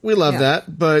 sure, we love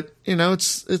that, but,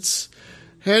 it's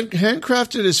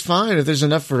handcrafted is fine if there's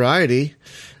enough variety,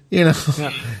 Yeah,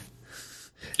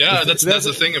 that's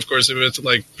the thing, of course. If it's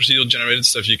like procedural generated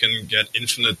stuff, you can get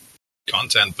infinite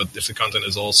content, but if the content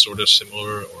is all sort of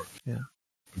similar or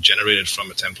generated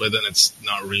from a template, then it's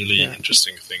not really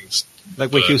interesting things.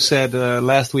 Like what you said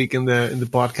last week in the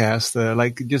podcast,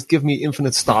 like, just give me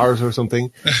infinite stars or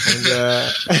something. And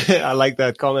I like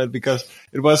that comment because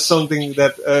it was something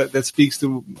that speaks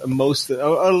to a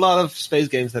lot of space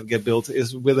games that get built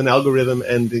is with an algorithm,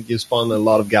 and you spawn a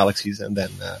lot of galaxies, and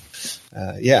then there's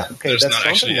that's not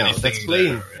actually now. anything that's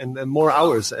playing there, right? and more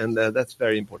hours, and that's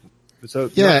very important. So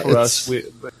for us,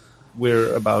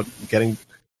 we're about getting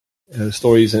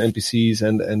stories and NPCs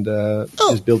and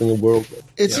just building a world.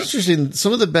 It's interesting.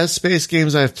 Some of the best space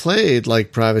games I've played,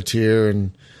 like Privateer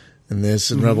and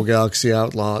Rebel Galaxy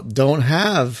Outlaw, don't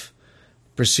have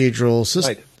procedural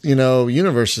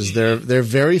universes. They're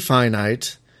very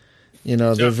finite.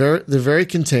 They're very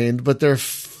contained, but they're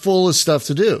full of stuff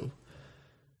to do.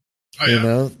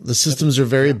 The systems are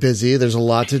very busy. There's a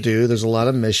lot to do. There's a lot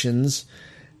of missions.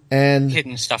 And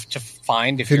hidden stuff to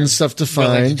find if willing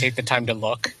to take the time to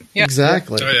look. Yeah.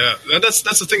 Exactly. Oh, yeah. That's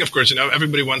the thing, of course.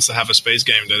 Everybody wants to have a space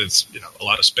game that it's a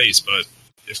lot of space, but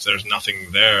if there's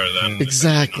nothing there, then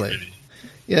exactly.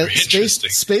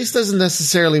 It's Space doesn't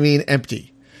necessarily mean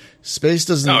empty. Space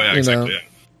doesn't.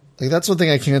 Like, that's one thing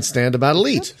I can't stand about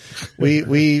Elite. We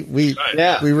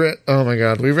oh my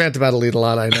god, we rant about Elite a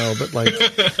lot. I know, but like,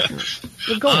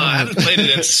 I haven't played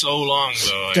it in so long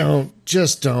though. Don't.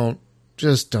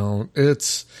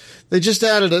 They just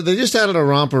added a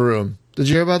romper room. Did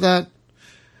you hear about that?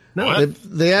 No.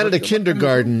 They added a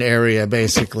kindergarten area,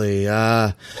 basically.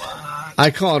 I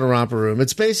call it a romper room.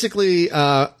 It's basically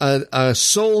a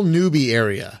soul newbie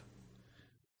area.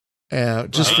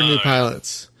 just for new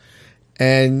pilots.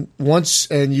 And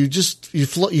you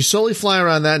slowly fly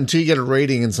around that until you get a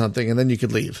rating in something, and then you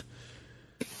could leave.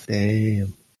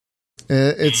 Damn.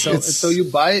 So you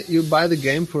buy the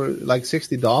game for like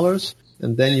 $60,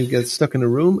 and then you get stuck in a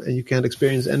room and you can't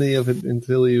experience any of it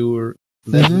until you were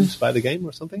let loose by the game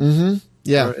or something. Mm-hmm.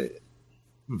 Yeah,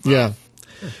 yeah.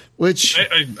 Which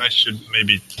I should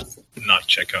maybe not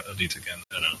check out Elite again.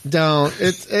 I don't know. Don't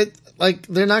it like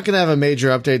they're not going to have a major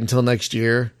update until next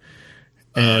year,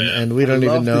 and we don't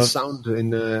even know the sound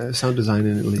in sound design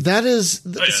in Elite. That is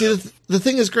the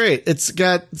thing is great. It's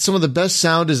got some of the best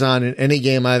sound design in any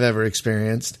game I've ever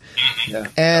experienced,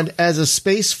 and as a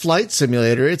space flight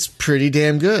simulator, it's pretty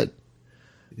damn good.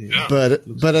 Yeah.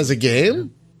 But as a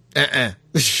game,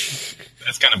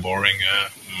 that's kind of boring.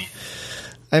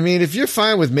 I mean, if you're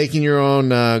fine with making your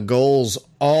own goals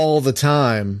all the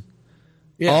time,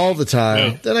 then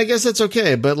I guess that's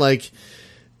okay. But like,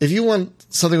 if you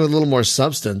want something with a little more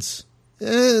substance,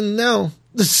 no.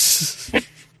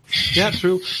 Yeah,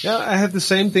 true. Yeah, I have the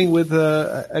same thing with.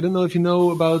 I don't know if you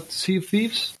know about Sea of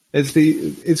Thieves.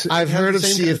 I've heard of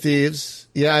Sea of Thieves.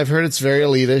 Yeah, I've heard it's very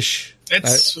elitish.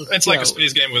 It's like a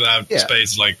space game without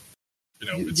space, like.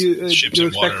 It's ships you're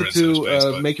and water expected to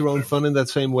space, make your own fun in that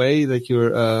same way, that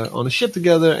you're on a ship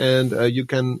together and you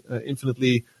can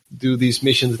infinitely do these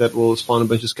missions that will spawn a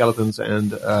bunch of skeletons and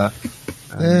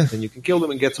then you can kill them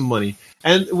and get some money,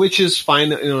 and which is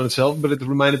fine in on itself, but it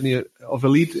reminded me of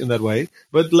Elite in that way.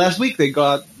 But last week they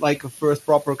got like a first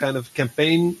proper kind of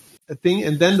campaign thing,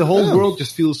 and then the whole world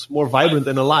just feels more vibrant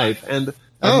and alive, and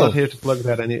I'm not here to plug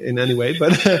that in any way,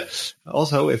 but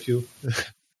also if you...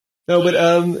 No, but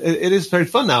it is very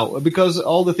fun now because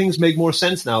all the things make more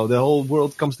sense now. The whole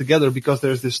world comes together because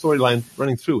there's this storyline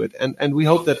running through it. And we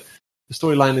hope that the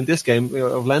storyline in this game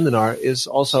of Landinar is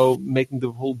also making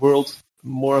the whole world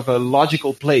more of a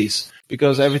logical place,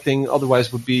 because everything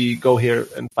otherwise would be go here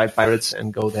and fight pirates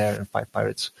and go there and fight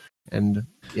pirates. And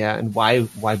and why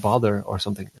bother or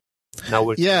something? Now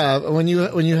when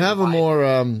you have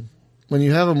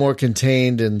a more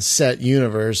contained and set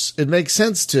universe, it makes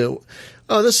sense to...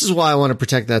 Oh, this is why I want to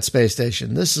protect that space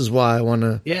station. This is why I want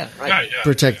to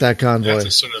protect that convoy.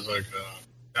 That's sort of like,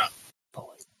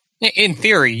 In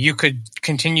theory, you could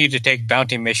continue to take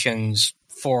bounty missions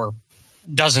for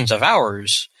dozens of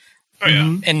hours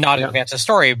and not advance the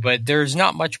story, but there's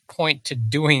not much point to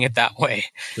doing it that way.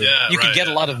 Yeah, you could get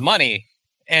a lot of money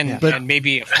and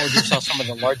maybe afford yourself some of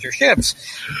the larger ships.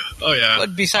 Oh, yeah.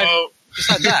 But besides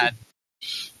that...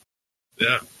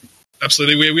 Yeah.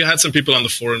 Absolutely. We had some people on the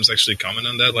forums actually comment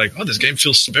on that, like, oh, this game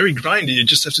feels very grindy. You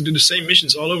just have to do the same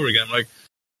missions all over again. I'm like,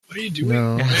 what are you doing?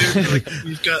 No. Like,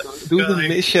 we've got the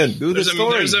mission, do the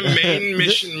story. There's a main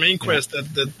mission, main quest that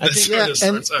starts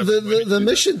out. The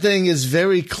mission thing is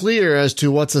very clear as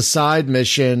to what's a side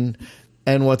mission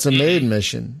and what's a main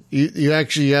mission. You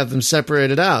actually have them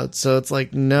separated out. So it's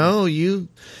like,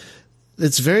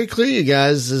 it's very clear, you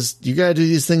guys. You got to do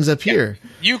these things up here.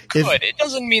 You could. It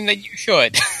doesn't mean that you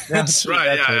should. That's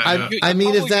right. I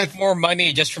mean, if that more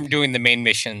money just from doing the main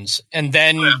missions and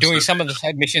then doing some of the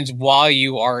side missions while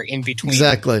you are in between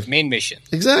the main missions.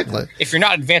 Exactly. If you're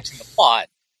not advancing the plot,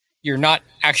 you're not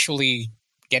actually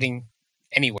getting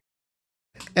anywhere.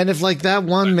 And if like that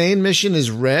one main mission is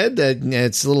red, that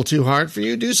it's a little too hard for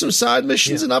you, do some side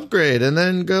missions and upgrade, and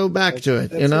then go back to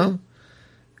it.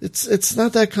 It's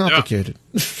not that complicated.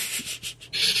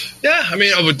 Yeah, I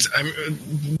mean,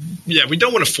 we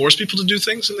don't want to force people to do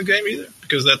things in the game either,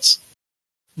 because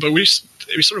but we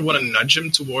sort of want to nudge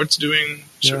them towards doing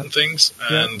certain things,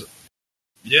 and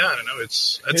I don't know,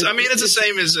 it's the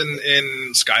same as in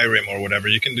Skyrim or whatever.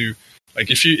 You can do,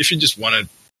 like, if you just want to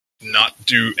not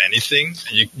do anything,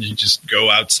 and you just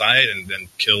go outside and then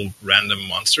kill random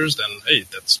monsters, then hey,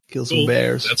 that's kill some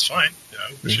bears. That's fine.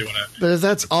 If you wanna, but if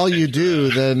that's all you do,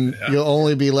 then you'll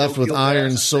only be left with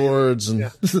iron swords,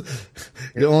 and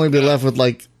you'll only be left with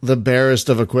like the barest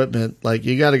of equipment. Like,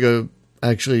 you got to go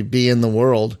actually be in the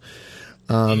world.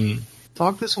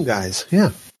 Talk to some guys. Yeah.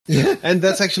 And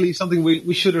that's actually something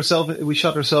we shot ourselves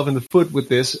in the foot with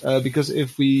this, because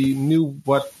if we knew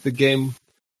what the game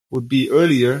would be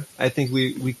earlier, I think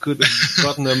we could have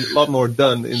gotten a lot more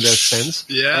done in that sense.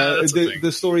 Yeah, that's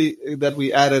the story that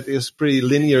we added is pretty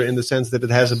linear in the sense that it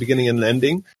has a beginning and an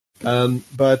ending.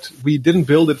 But we didn't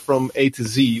build it from A to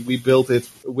Z. We built it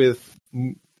with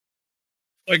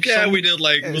we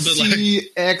did C,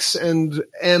 X, and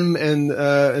M, and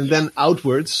then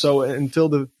outwards. So until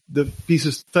the the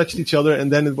pieces touched each other,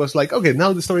 and then it was like, okay,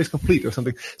 now the story is complete or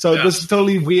something. So it was a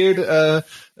totally weird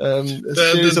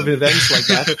series of events like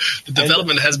that. The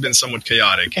development has been somewhat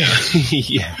chaotic.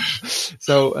 Yeah.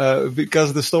 So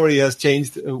because the story has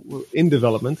changed in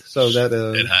development, so that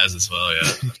it has as well.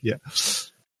 Yeah. Yeah.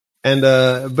 And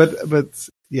but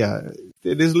yeah,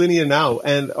 it is linear now,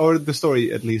 or the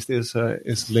story at least is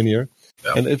linear.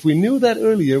 Yeah. And if we knew that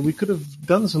earlier, we could have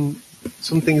done some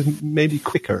things maybe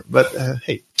quicker. But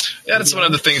hey, yeah, that's one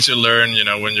of the things you learn,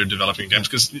 when you're developing games.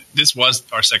 Because this was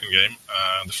our second game.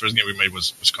 The first game we made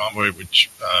was Convoy, which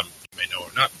you may know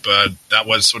or not, but that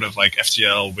was sort of like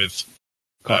FTL with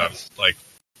like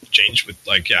change with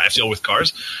FTL with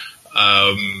cars.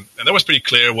 And that was pretty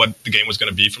clear what the game was going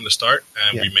to be from the start,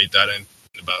 and we made that in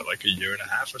about like a year and a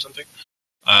half or something.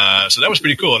 So that was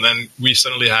pretty cool. And then we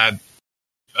suddenly had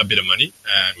a bit of money,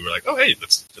 and we were like, oh, hey,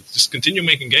 let's just continue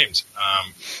making games.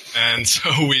 And so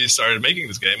we started making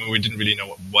this game, and we didn't really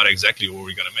know what exactly we were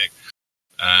going to make.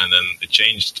 And then it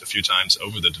changed a few times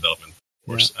over the development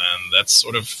course, and that's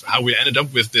sort of how we ended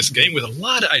up with this game with a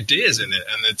lot of ideas in it.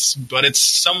 And it's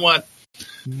somewhat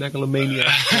megalomania.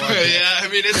 Yeah, I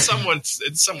mean, it's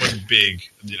somewhat big.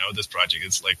 This project,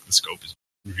 it's like the scope is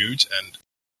huge, and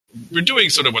we're doing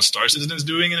sort of what Star Citizen is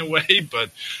doing in a way,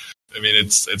 but I mean,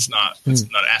 it's not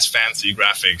as fancy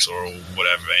graphics or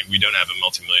whatever. I mean, we don't have a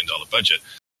multi-million-dollar budget,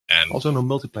 and also no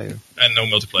multiplayer, and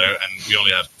we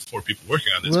only have 4 people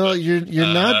working on this. Well,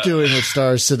 you're not doing what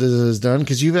Star Citizen has done,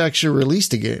 because you've actually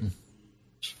released a game.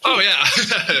 Oh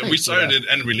yeah, we started it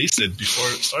and released it before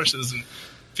Star Citizen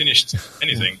finished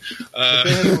anything. But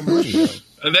they had more money, though.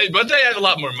 But they had a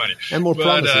lot more money and more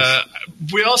promises.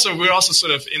 We're also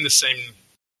sort of in the same.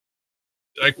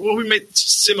 We made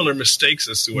similar mistakes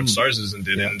as to what Star Citizen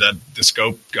did, in that the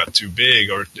scope got too big,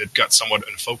 or it got somewhat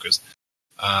unfocused.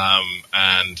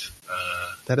 And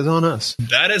that is on us.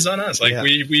 That is on us.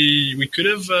 We could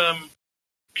have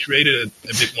created it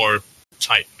a bit more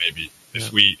tight, maybe,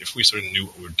 if we sort of knew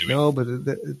what we were doing. No, but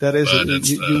that is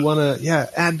you want to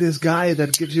add this guy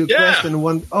that gives you a quest and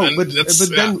one. Oh, but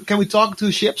then can we talk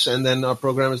to ships? And then our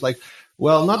program is like,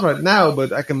 well, not right now,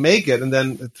 but I can make it. And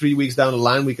then 3 weeks down the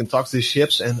line, we can talk to the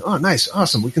ships, and oh, nice,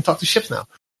 awesome, we can talk to ships now.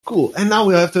 Cool. And now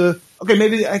we have to. Okay,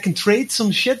 maybe I can trade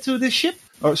some shit to this ship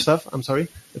or stuff. I'm sorry,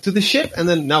 to the ship, and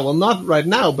then not right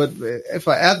now, but if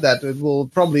I add that, it will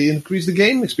probably increase the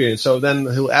game experience. So then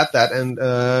he'll add that, and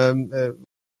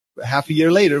half a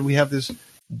year later, we have this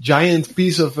giant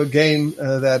piece of a game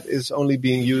that is only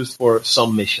being used for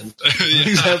some missions, for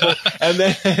example. And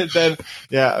then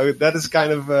that is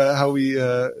kind of how we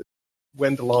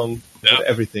went along with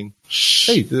everything.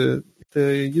 Hey, the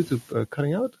YouTube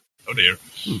cutting out? Oh dear.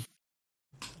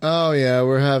 Oh yeah,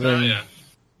 we're having.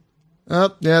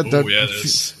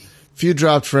 There's few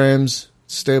dropped frames,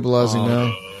 stabilizing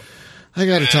now. I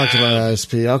got to talk to my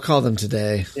ISP. I'll call them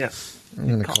today. Yeah, I'm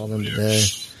going to call them today.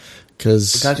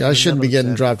 Because I shouldn't be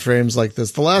getting dropped frames like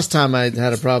this. The last time I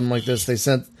had a problem like this, they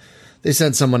sent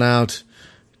someone out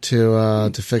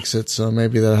to fix it. So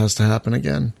maybe that has to happen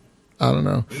again. I don't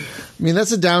know. I mean,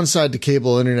 that's a downside to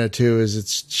cable internet too. Is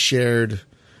it's shared,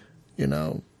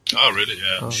 Oh, really?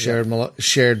 Yeah. Shared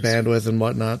bandwidth and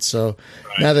whatnot. So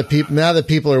now that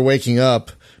people are waking up,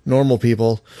 normal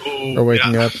people are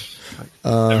waking up.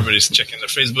 Everybody's checking their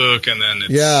Facebook, and then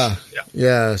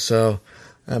it's So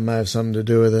that might have something to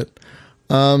do with it.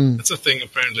 It's a thing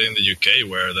apparently in the UK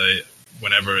where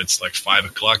whenever it's like 5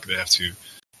 o'clock, they have to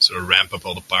sort of ramp up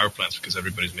all the power plants because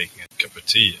everybody's making a cup of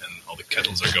tea and all the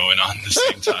kettles are going on at the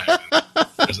same time. And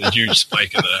there's a huge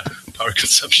spike in the power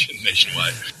consumption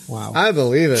nationwide. Wow. I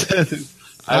believe it.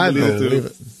 I believe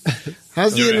it.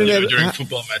 How's the internet during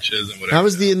football matches and whatever? How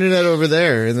is the internet over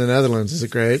there in the Netherlands? Is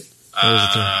it great?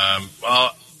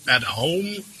 Well, at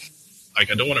home, I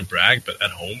don't want to brag, but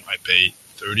at home I pay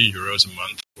 €30 a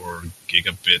month for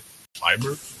gigabit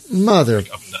fiber.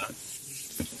 Up and down.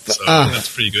 So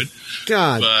that's pretty good.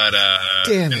 God, but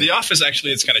damn in the office,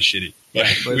 actually, it's kind of shitty.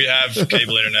 But we have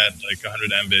cable internet, like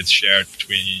 100 Mbits shared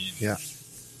between, I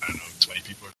don't know, 20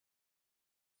 people.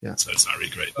 Yeah. So it's not really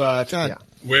great. But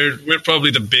we're probably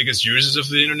the biggest users of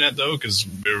the internet, though, because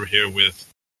we're here with,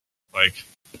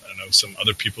 some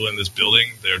other people in this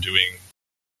building. They're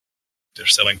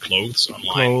selling clothes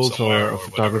online, or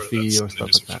photography or stuff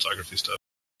like that. Photography stuff.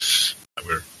 And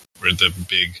we're the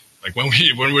big,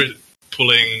 when we're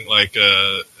pulling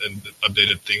and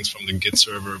updated things from the Git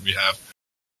server we have,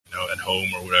 at home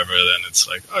or whatever. Then it's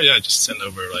like, oh yeah, just send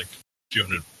over a few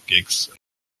hundred gigs.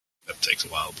 That takes a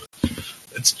while, but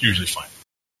it's usually fine.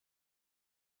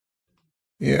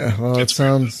 Yeah, well, it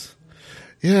sounds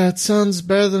Yeah, it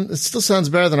still sounds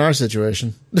better than our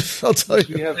situation. I'll tell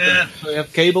you. You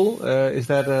have cable. Is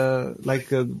that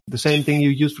the same thing you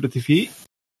use for the TV?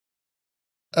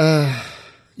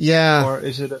 Yeah. Or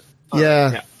is it?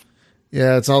 Yeah,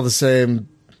 it's all the same.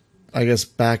 I guess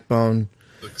backbone.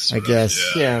 I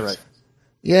guess. Yeah, right.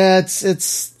 Yeah,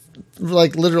 it's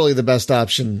like literally the best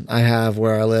option I have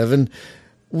where I live, and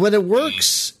when it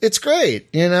works, it's great.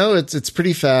 You know, it's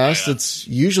pretty fast. Yeah. It's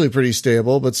usually pretty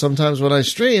stable, but sometimes when I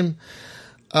stream,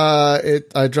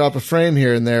 I drop a frame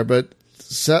here and there. But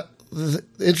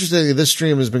interestingly, this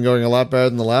stream has been going a lot better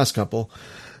than the last couple.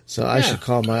 So I should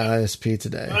call my ISP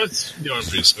today. It's going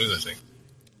pretty smooth, I think.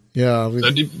 Yeah.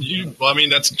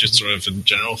 That's just sort of a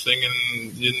general thing in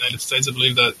the United States. I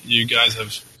believe that you guys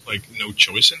have like no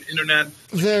choice in internet.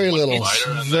 Very little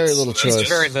choice.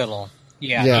 Very little.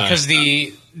 Yeah, because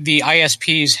the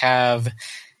ISPs have,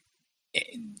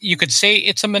 you could say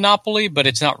it's a monopoly, but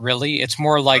it's not really. It's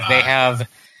more like they have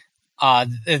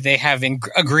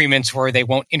agreements where they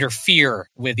won't interfere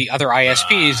with the other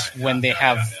ISPs when they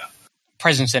have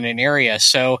presence in an area.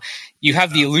 So you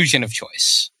have the illusion of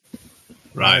choice.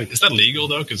 Right. Is that legal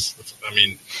though? Because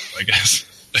I guess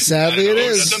sadly it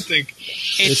is. I don't think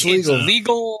it's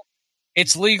legal.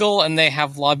 It's legal, and they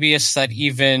have lobbyists that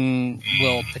even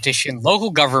will petition local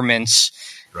governments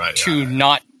to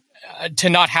not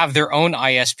have their own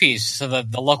ISPs, so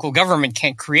that the local government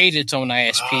can't create its own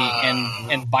ISP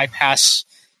and bypass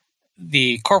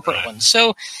the corporate one.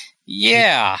 So,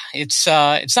 it's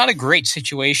not a great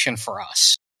situation for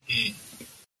us.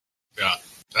 Yeah,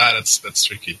 that's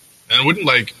tricky. And wouldn't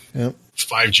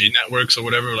 5G networks or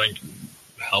whatever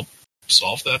help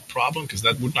solve that problem? Because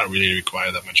that would not really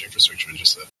require that much infrastructure,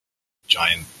 just a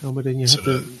giant. No, but then you have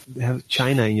to have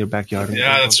China in your backyard.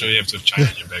 Yeah, that's true. You have to have China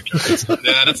in your backyard. That's not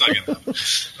going to happen.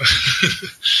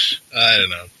 I don't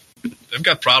know. They've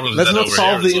got problems. Let's not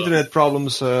solve the internet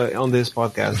problems on this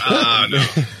podcast. No.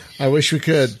 I wish we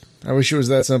could. I wish it was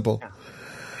that simple.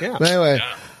 Yeah. But anyway.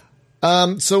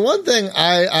 Yeah. So one thing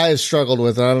I have struggled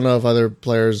with, and I don't know if other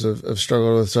players have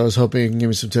struggled with, so I was hoping you can give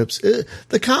me some tips.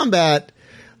 The combat,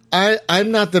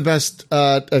 I'm not the best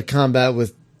at combat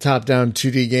with top-down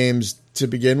 2D games to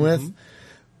begin with,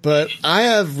 but I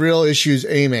have real issues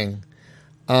aiming.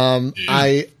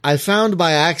 I found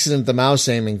by accident the mouse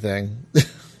aiming thing.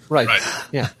 Right.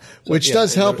 Yeah. Which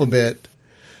does help a bit.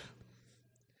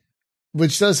 But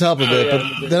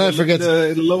then I forget.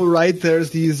 In the lower right, there's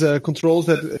these controls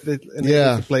that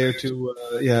enable the player to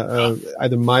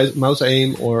either mouse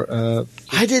aim or.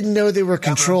 I didn't know they were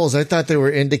controls. I thought they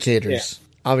were indicators. Yeah.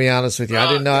 I'll be honest with you. I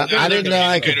didn't know. I didn't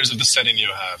know. Indicators of the setting you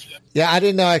have. Yeah, I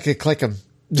didn't know I could click them.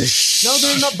 No,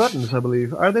 they're not buttons, I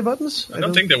believe. Are they buttons? I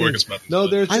don't think they work as buttons. No,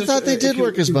 I thought they did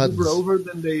work as buttons. If you hover over,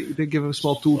 then they give a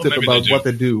small tooltip about what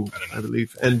they do, I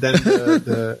believe. And then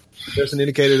there's an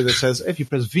indicator that says if you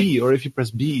press V or if you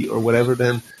press B or whatever,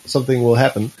 then something will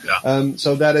happen. Yeah.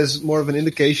 So that is more of an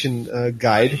indication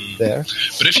guide there.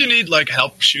 But if you need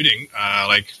help shooting,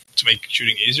 to make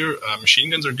shooting easier, machine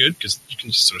guns are good because you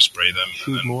can just sort of spray them.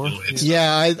 Shoot more.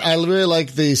 Yeah, I really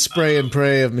like the spray and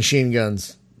pray of machine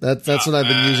guns. That's what I've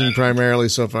been using primarily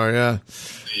so far. Yeah.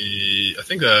 I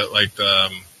think you've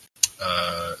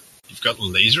got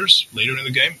lasers later in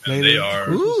the game, and they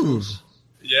are. Ooh.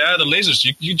 Yeah, the lasers.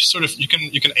 You just sort of you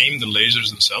can aim the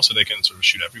lasers themselves, so they can sort of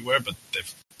shoot everywhere, but they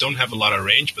don't have a lot of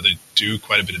range, but they do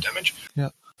quite a bit of damage. Yeah.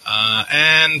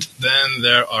 And then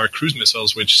there are cruise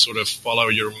missiles, which sort of follow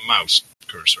your mouse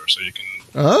cursor, so you can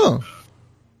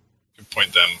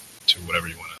point them to whatever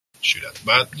you want to shoot at.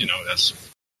 But as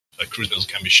cruise missiles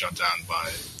can be shot down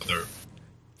by other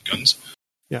guns.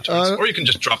 Yeah. Or you can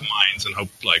just drop mines and hope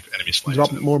enemies fly.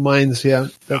 Drop more mines, yeah.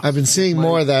 I've been seeing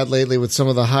more of that lately with some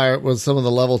of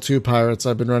the level 2 pirates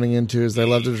I've been running into is they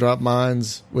love to drop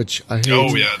mines, which I hate.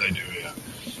 Oh yeah, they do,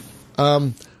 yeah.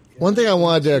 One thing I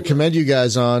wanted to commend you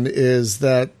guys on is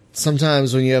that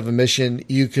sometimes when you have a mission,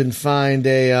 you can find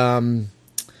a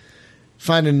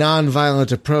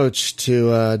non-violent approach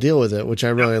to deal with it, which I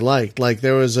really liked. Like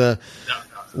there was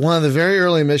one of the very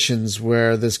early missions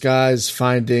where this guy's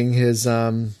finding his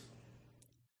son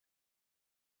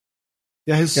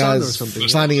or something.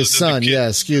 Finding his son. Yeah,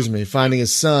 excuse me. Finding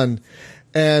his son.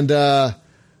 And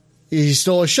he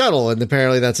stole a shuttle, and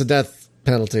apparently that's a death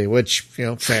penalty, which,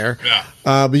 fair. Yeah.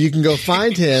 But you can go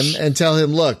find him and tell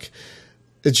him, look,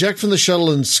 eject from the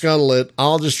shuttle and scuttle it.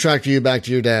 I'll just tractor you back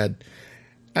to your dad.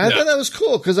 And I thought that was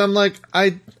cool because I'm like,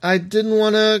 I didn't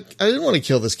want to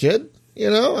kill this kid. I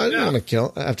didn't want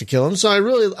to have to kill him. So I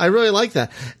really like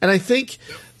that. And I think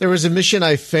there was a mission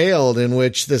I failed in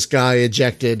which this guy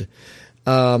ejected,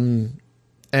 and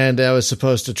I was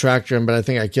supposed to tractor him, but I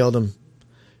think I killed him.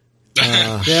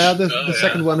 Yeah, the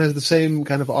second one has the same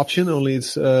kind of option, only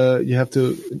it's you have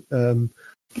to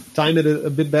time it a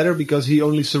bit better because he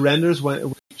only surrenders when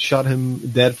you shot him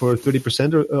dead for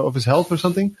 30% of his health or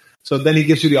something. So then he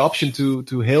gives you the option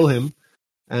to hail him.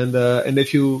 And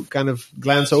if you kind of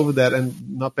glance over that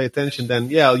and not pay attention, then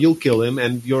you'll kill him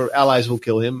and your allies will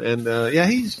kill him. And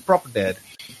he's proper dead.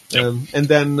 Yep. And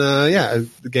then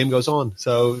the game goes on.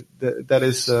 So that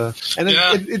is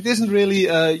it isn't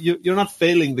really you're not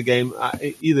failing the game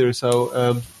either. So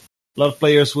a lot of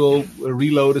players will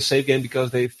reload a save game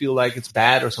because they feel like it's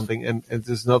bad or something, and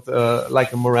there's not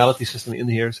like a morality system in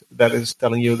here that is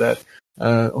telling you that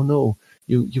oh no,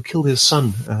 you killed his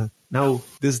son. Now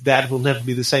this dad will never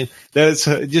be the same. That is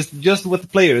just what the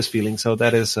player is feeling. So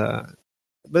that is.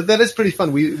 But that is pretty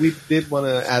fun. We did want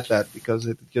to add that because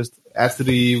it just adds to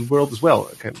the world as well.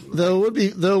 What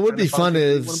would be fun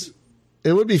is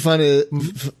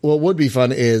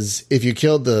if you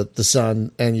killed the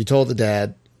son and you told the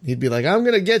dad, he'd be like, "I'm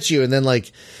gonna get you," and then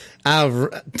like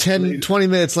 20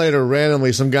 minutes later,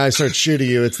 randomly some guy starts shooting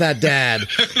you. It's that dad.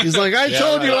 He's like, "I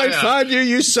told you I'd find you,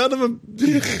 you son of a."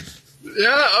 Yeah.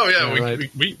 Oh, yeah.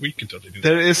 Right. We can totally do that.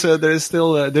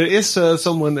 There is still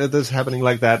someone that's happening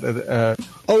like that.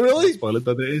 Oh, really? I'll spoil it,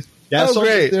 but there is. Yeah. Oh,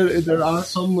 great. There are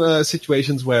some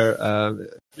situations where.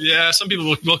 Some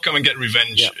people will come and get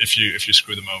revenge if you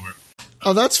screw them over.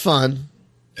 Oh, that's fun.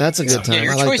 That's a good time. Yeah,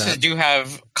 your I like choices that. do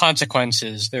have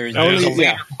consequences. There's a yeah.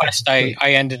 later quest I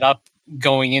ended up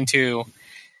going into,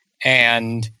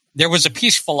 and there was a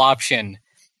peaceful option.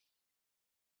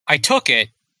 I took it.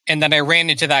 And then I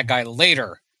ran into that guy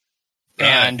later,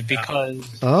 and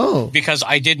because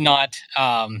I did not,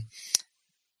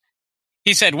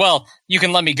 he said, "Well, you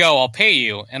can let me go. I'll pay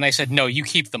you." And I said, "No, you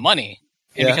keep the money."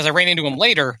 And because I ran into him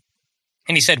later,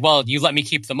 and he said, "Well, you let me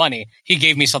keep the money," he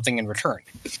gave me something in return.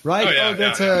 Right. I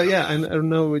don't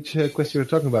know which quest you're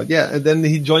talking about. Yeah, and then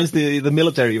he joins the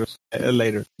military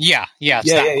later. Yeah.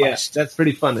 Quest. That's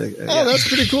pretty fun. That's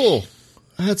pretty cool.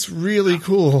 That's really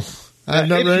cool. I've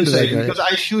not run into that guy because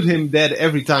I shoot him dead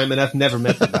every time, and I've never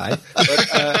met the guy.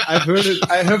 But I have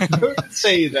heard it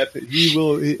say that he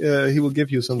will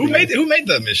give you something. Who made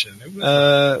that mission?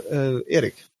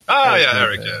 Eric.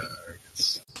 Eric. Yeah.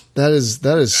 That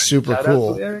is super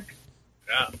cool. Eric.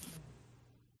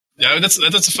 Yeah. That's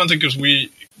a fun thing because we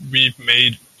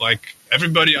made like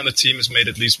everybody on the team has made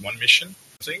at least one mission,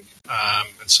 I think,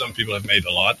 and some people have made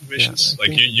a lot of missions.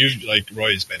 Like you, like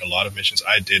Roy has made a lot of missions.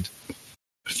 I did.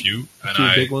 A few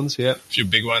big ones, a few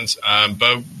big ones.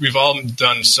 But we've all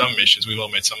done some missions. We've all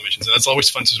made some missions, and it's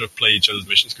always fun to sort of play each other's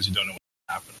missions because you don't know what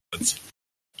will happen. It's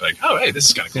like, oh, hey, this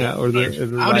is kind of cool. Yeah, or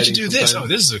how did you do this? Oh,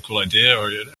 this is a cool idea. Or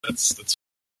that's.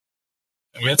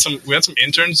 And we had some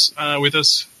interns with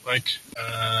us like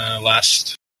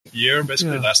last year,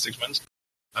 basically last 6 months,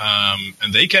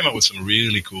 and they came up with some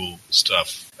really cool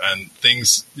stuff and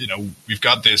things. We've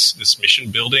got this mission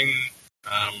building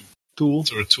tool.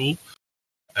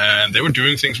 And they were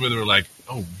doing things where they were like,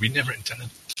 "Oh, we never intended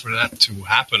for that to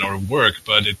happen or work,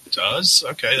 but it does.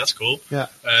 Okay, that's cool." Yeah.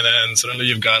 And then suddenly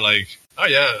you've got like,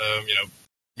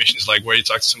 missions like where you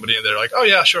talk to somebody and they're like, "Oh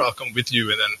yeah, sure, I'll come with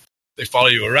you," and then they follow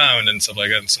you around and stuff like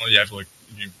that. And suddenly you have like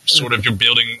you're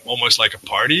building almost like a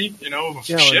party, of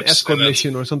ships, an escort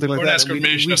mission or something like that.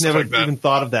 We've never even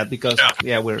thought of that because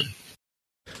we're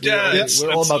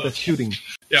all about the shooting.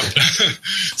 Yeah,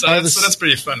 so that's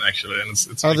pretty fun actually, and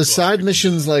it's are the side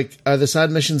missions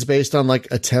based on like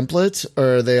a template,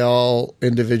 or are they all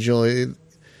individually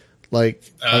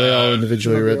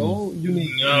written? All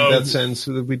unique in that sense,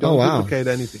 so that we don't duplicate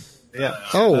anything. Yeah.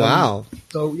 Oh wow.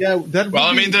 So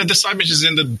the side missions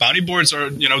in the bounty boards are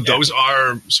those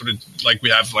are sort of like we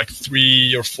have like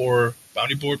 3 or 4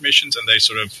 bounty board missions, and they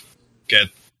sort of get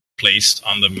placed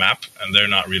on the map, and they're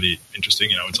not really interesting.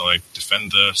 It's all like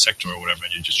defend the sector or whatever,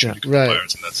 and you just shoot a couple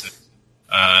pirates, and that's it.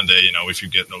 And they, if you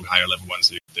get no higher level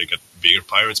ones, they get bigger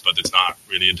pirates, but it's not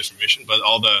really a different mission. But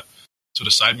all the sort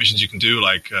of side missions you can do,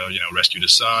 like rescue the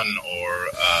sun or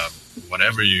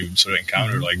whatever you sort of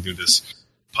encounter, like do this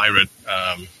pirate.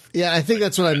 I think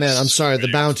that's what I meant. I'm sorry,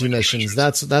 the bounty missions.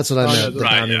 That's what I meant. The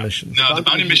bounty missions. No, the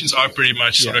bounty missions are pretty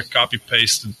much sort of copy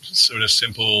paste, sort of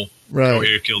simple. Go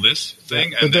here, kill this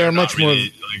thing. But they're much more.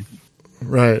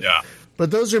 Right. Yeah.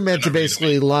 But those are meant to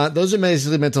basically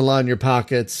meant to line your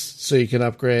pockets so you can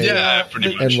upgrade. Yeah,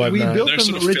 pretty much. And we built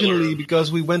them originally because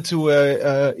we went to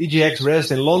EGX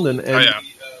Res in London and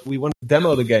we wanted to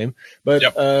demo the game, but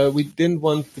we didn't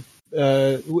want.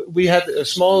 We had a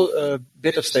small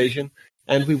bit of station.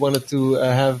 and we wanted to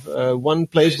have one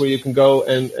place where you can go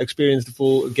and experience the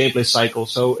full gameplay cycle.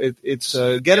 So it's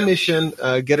get a mission,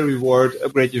 get a reward,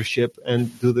 upgrade your ship,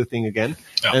 and do the thing again.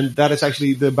 Yeah. And that is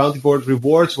actually the bounty board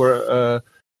rewards were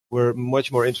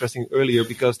much more interesting earlier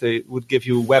because they would give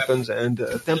you weapons and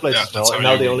templates as well. And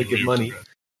now they only give money.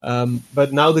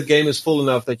 But now the game is full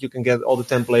enough that you can get all the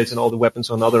templates and all the weapons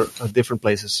on other different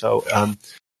places. So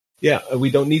we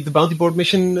don't need the bounty board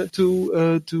mission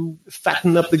to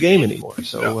fatten up the game anymore.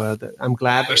 So I'm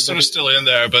glad they're sort of still in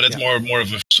there, but it's more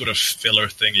of a sort of filler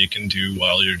thing you can do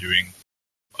while you're doing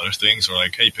other things, or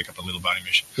like, hey, pick up a little bounty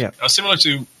mission. Yeah, similar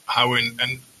to how and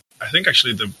I think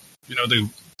actually the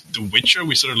Witcher,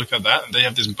 we sort of looked at that, and they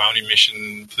have this bounty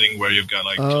mission thing where you've got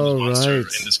like kill the monster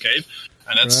in this cave,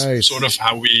 and that's sort of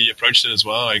how we approached it as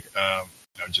well. Like,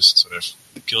 just sort of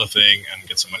kill a thing and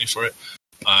get some money for it.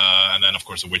 And then, of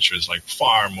course, The Witcher is like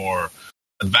far more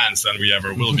advanced than we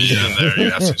ever will be. And there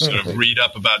you have to sort of read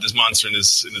up about this monster in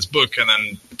this book, and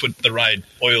then put the right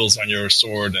oils on your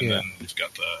sword, and then you've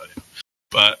got the.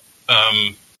 But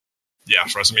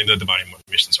for us, I mean, the bounty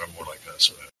missions are more like a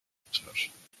sort of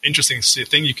interesting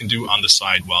thing you can do on the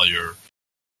side while you're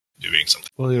doing something.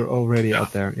 Well, you're already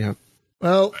out there, yeah.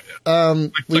 Well,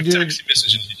 like taxi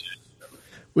message in GTA.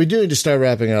 We do need to start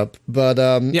wrapping up, but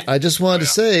I just wanted to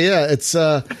say, it's.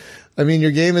 I mean,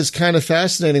 your game is kind of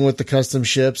fascinating with the custom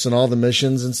ships and all the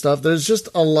missions and stuff. There's just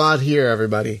a lot here,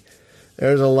 everybody.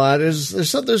 There's a lot.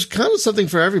 There's kind of something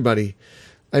for everybody.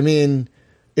 I mean,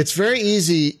 it's very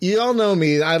easy. You all know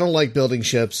me. I don't like building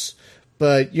ships,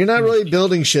 but you're not really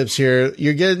building ships here.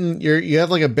 You have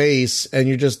like a base, and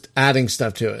you're just adding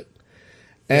stuff to it,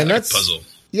 and that's like a puzzle.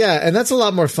 Yeah, and that's a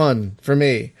lot more fun for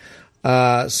me.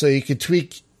 So you could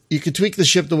tweak the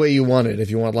ship the way you want it. If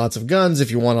you want lots of guns,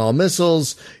 if you want all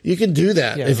missiles, you can do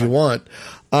that if you want.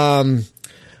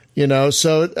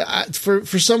 So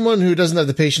for someone who doesn't have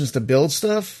the patience to build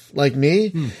stuff like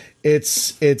me,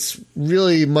 it's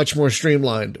really much more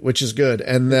streamlined, which is good.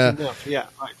 And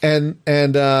and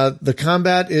the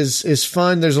combat is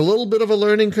fun. There's a little bit of a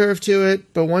learning curve to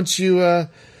it, but once you,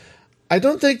 I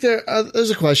don't think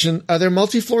there's a question. Are there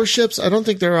multi-floor ships? I don't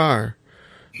think there are.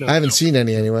 No, I haven't seen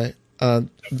any anyway.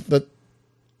 But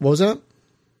what was that?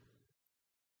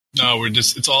 No,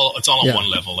 it's all on one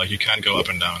level. Like you can't go up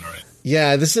and down, right?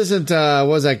 Yeah, this isn't what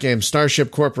was that game?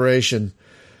 Starship Corporation,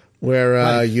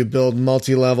 where you build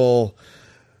multi-level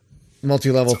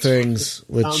things,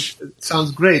 which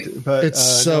sounds great, but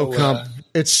it's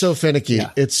it's so finicky.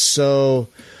 Yeah. It's so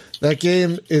that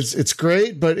game it's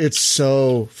great, but it's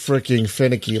so freaking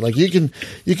finicky. Like you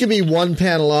can be one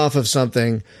panel off of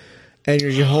something, and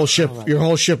your whole ship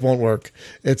won't work.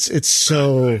 It's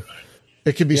so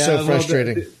it can be so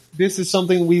frustrating. This is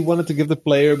something we wanted to give the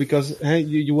player because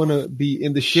you want to be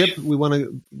in the ship. We want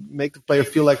to make the player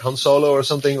feel like Han Solo or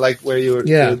something, like where you're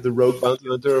the rogue bounty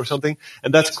hunter or something,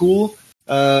 and that's cool.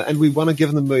 And we want to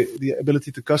give them the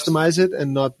ability to customize it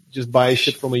and not just buy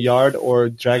shit from a yard or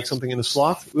drag something in a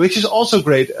slot, which is also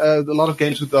great. A lot of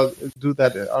games who do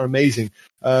that are amazing.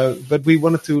 But we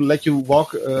wanted to let you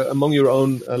walk among your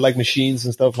own like machines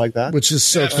and stuff like that, which is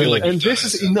so cool. And this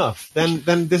is enough.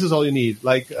 Then this is all you need.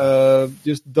 Like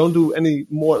just don't do any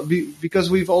more because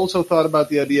we've also thought about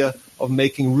the idea of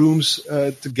making rooms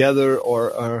together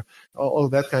or all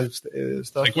that kind of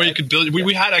stuff. Like where you could build.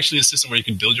 We had actually a system where you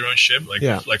could build your own ship,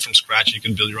 like from scratch. You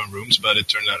can build your own rooms, but it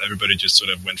turned out everybody just sort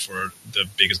of went for the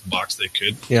biggest box they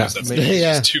could. Yeah, that's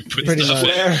to put pretty stuff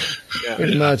much. In.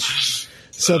 Pretty much.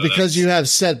 So because you have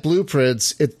set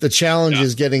blueprints, the challenge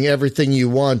is getting everything you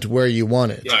want where you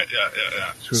want it. Right.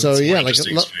 Yeah. True. So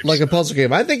like a puzzle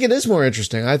game. I think it is more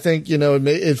interesting. I think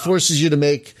it forces you to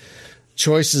make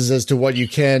choices as to what you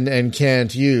can and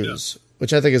can't use.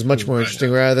 Which I think is much more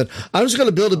interesting rather than I'm just going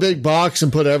to build a big box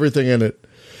and put everything in it.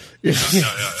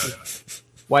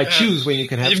 Why choose when you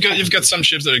can have? You've got some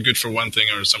ships that are good for one thing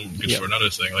or some good for another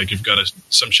thing. Like you've got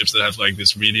some ships that have like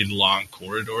this really long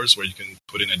corridors where you can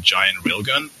put in a giant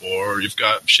railgun, or you've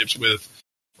got ships with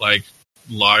like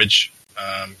large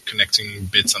connecting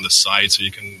bits on the side, so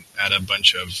you can add a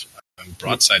bunch of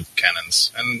broadside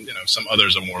cannons, and some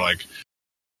others are more like.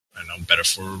 I don't know, better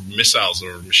for missiles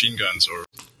or machine guns, or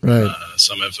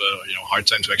some have hard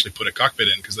time to actually put a cockpit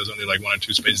in because there's only like one or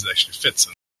two spaces that actually fits,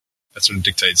 and that sort of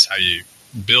dictates how you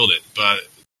build it. But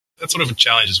that's sort of a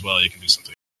challenge as well. You can do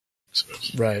something sort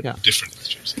of different.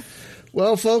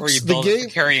 Well, folks, or you build the game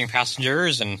carrying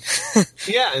passengers and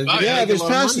there's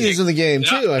passengers in the game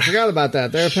too. I forgot about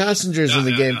that. There are passengers in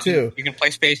the game too. You can play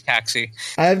Space Taxi.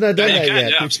 I have not done that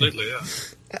yet. Yeah, absolutely. Yeah.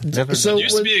 So it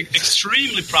used to be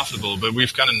extremely profitable, but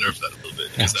we've kind of nerfed that a little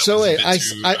bit. So wait,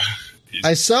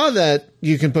 I saw that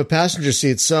you can put passenger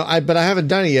seats. But I haven't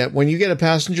done it yet. When you get a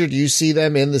passenger, do you see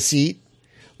them in the seat,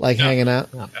 hanging out?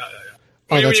 Yeah.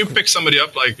 When you pick somebody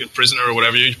up, like a prisoner or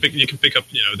whatever, you can pick up,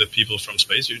 the people from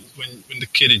space. When the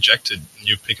kid ejected, and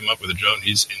you pick him up with a drone,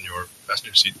 he's in your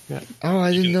passenger seat. Yeah. Oh,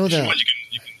 I didn't know that.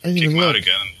 You can kick him out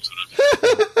again.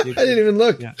 I didn't even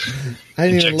look. Yeah. I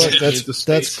didn't even look.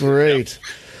 That's great.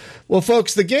 Yeah. Well,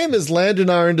 folks, the game is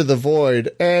Landinar Into the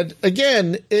Void, and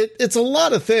again, it's a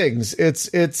lot of things.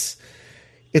 It's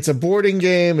a boarding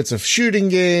game, it's a shooting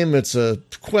game, it's a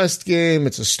quest game,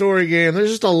 it's a story game. There's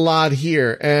just a lot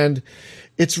here, and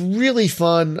it's really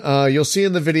fun. You'll see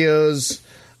in the videos.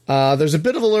 There's a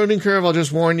bit of a learning curve, I'll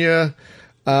just warn you.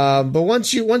 But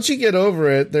once you get over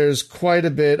it, there's quite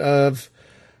a bit of.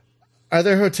 Are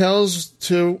there hotels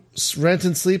to rent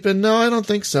and sleep in? No, I don't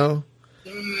think so.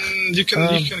 You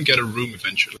can get a room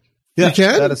eventually. Yeah, you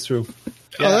can? That is true.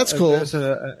 Yeah, that's cool.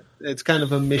 It's kind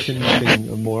of a mission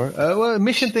thing more. A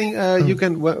mission thing, you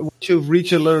can, once you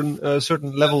reach a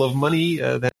certain level of money,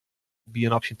 then be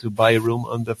an option to buy a room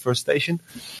on the first station.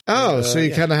 Oh, so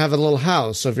you kind of have a little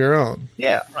house of your own.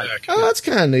 Yeah. Right. Oh, that's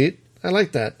kind of neat. I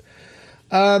like that.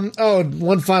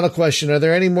 One final question. Are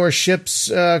there any more ships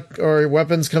or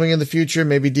weapons coming in the future?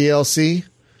 Maybe DLC?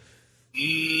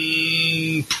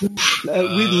 We'd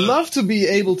love to be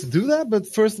able to do that, but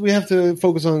first we have to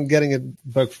focus on getting it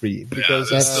bug-free. Because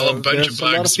there's a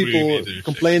lot of people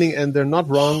complaining, and they're not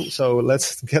wrong, so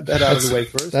let's get that out of the way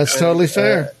first. That's totally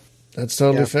fair. That's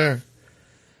totally fair.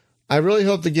 I really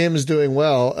hope the game is doing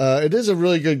well. It is a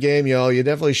really good game, y'all. You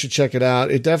definitely should check it out.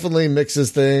 It definitely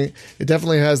mixes things. It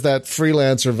definitely has that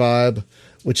freelancer vibe,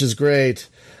 which is great.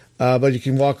 But you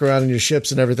can walk around in your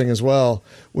ships and everything as well,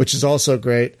 which is also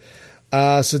great.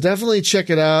 So definitely check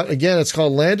it out. Again, it's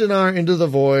called Landinar Into the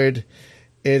Void.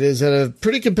 It is at a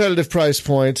pretty competitive price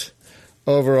point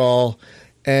overall,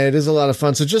 and it is a lot of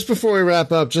fun. So just before we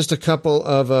wrap up, just a couple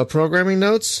of programming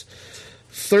notes.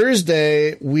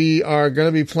 Thursday, we are going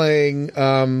to be playing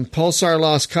Pulsar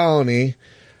Lost Colony.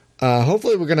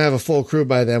 Hopefully, we're going to have a full crew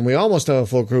by then. We almost have a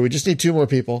full crew. We just need 2 more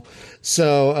people.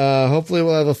 So hopefully,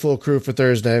 we'll have a full crew for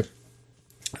Thursday.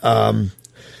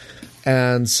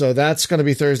 And so that's going to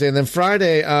be Thursday. And then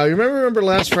Friday, remember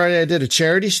last Friday I did a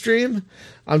charity stream?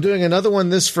 I'm doing another one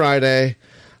this Friday.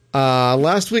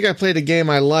 Last week I played a game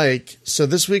I like. So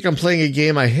this week I'm playing a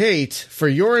game I hate for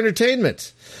your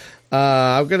entertainment.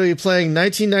 I'm going to be playing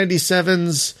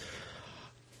 1997's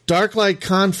Darklight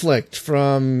Conflict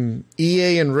from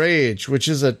EA and Rage, which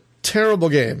is a terrible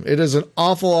game. It is an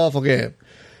awful, awful game.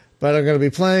 But I'm going to be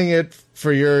playing it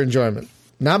for your enjoyment.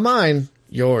 Not mine,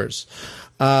 yours.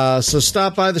 So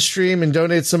stop by the stream and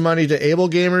donate some money to Able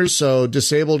Gamers so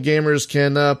disabled gamers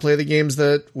can play the games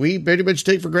that we pretty much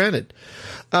take for granted.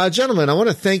 Gentlemen, I want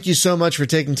to thank you so much for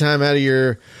taking time out of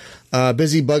your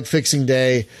busy bug-fixing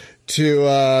day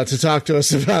to talk to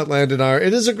us about Landinar.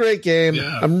 It is a great game.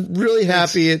 Yeah. I'm really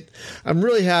happy it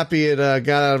got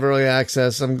out of early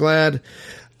access. I'm glad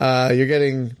you're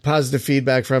getting positive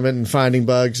feedback from it and finding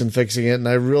bugs and fixing it. And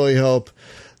I really hope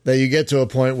that you get to a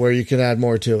point where you can add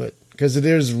more to it, because it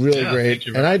is really great.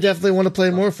 And I definitely want to play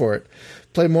more for it.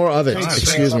 Play more of it.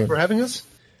 Excuse me for having us.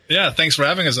 Yeah, thanks for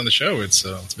having us on the show. It's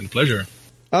been a pleasure.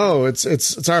 Oh,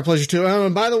 it's our pleasure too.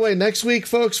 And by the way, next week,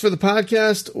 folks, for the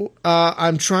podcast,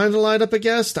 I'm trying to line up a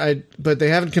guest. But they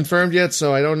haven't confirmed yet,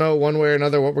 so I don't know one way or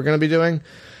another what we're going to be doing.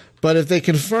 But if they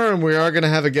confirm, we are going to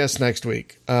have a guest next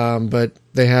week. But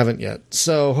they haven't yet,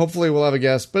 so hopefully we'll have a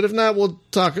guest. But if not,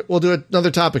 we'll do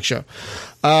another topic show.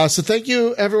 So thank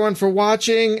you everyone for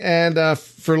watching and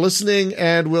for listening,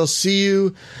 and we'll see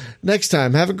you next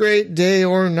time. Have a great day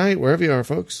or night wherever you are,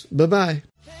 folks. Bye bye.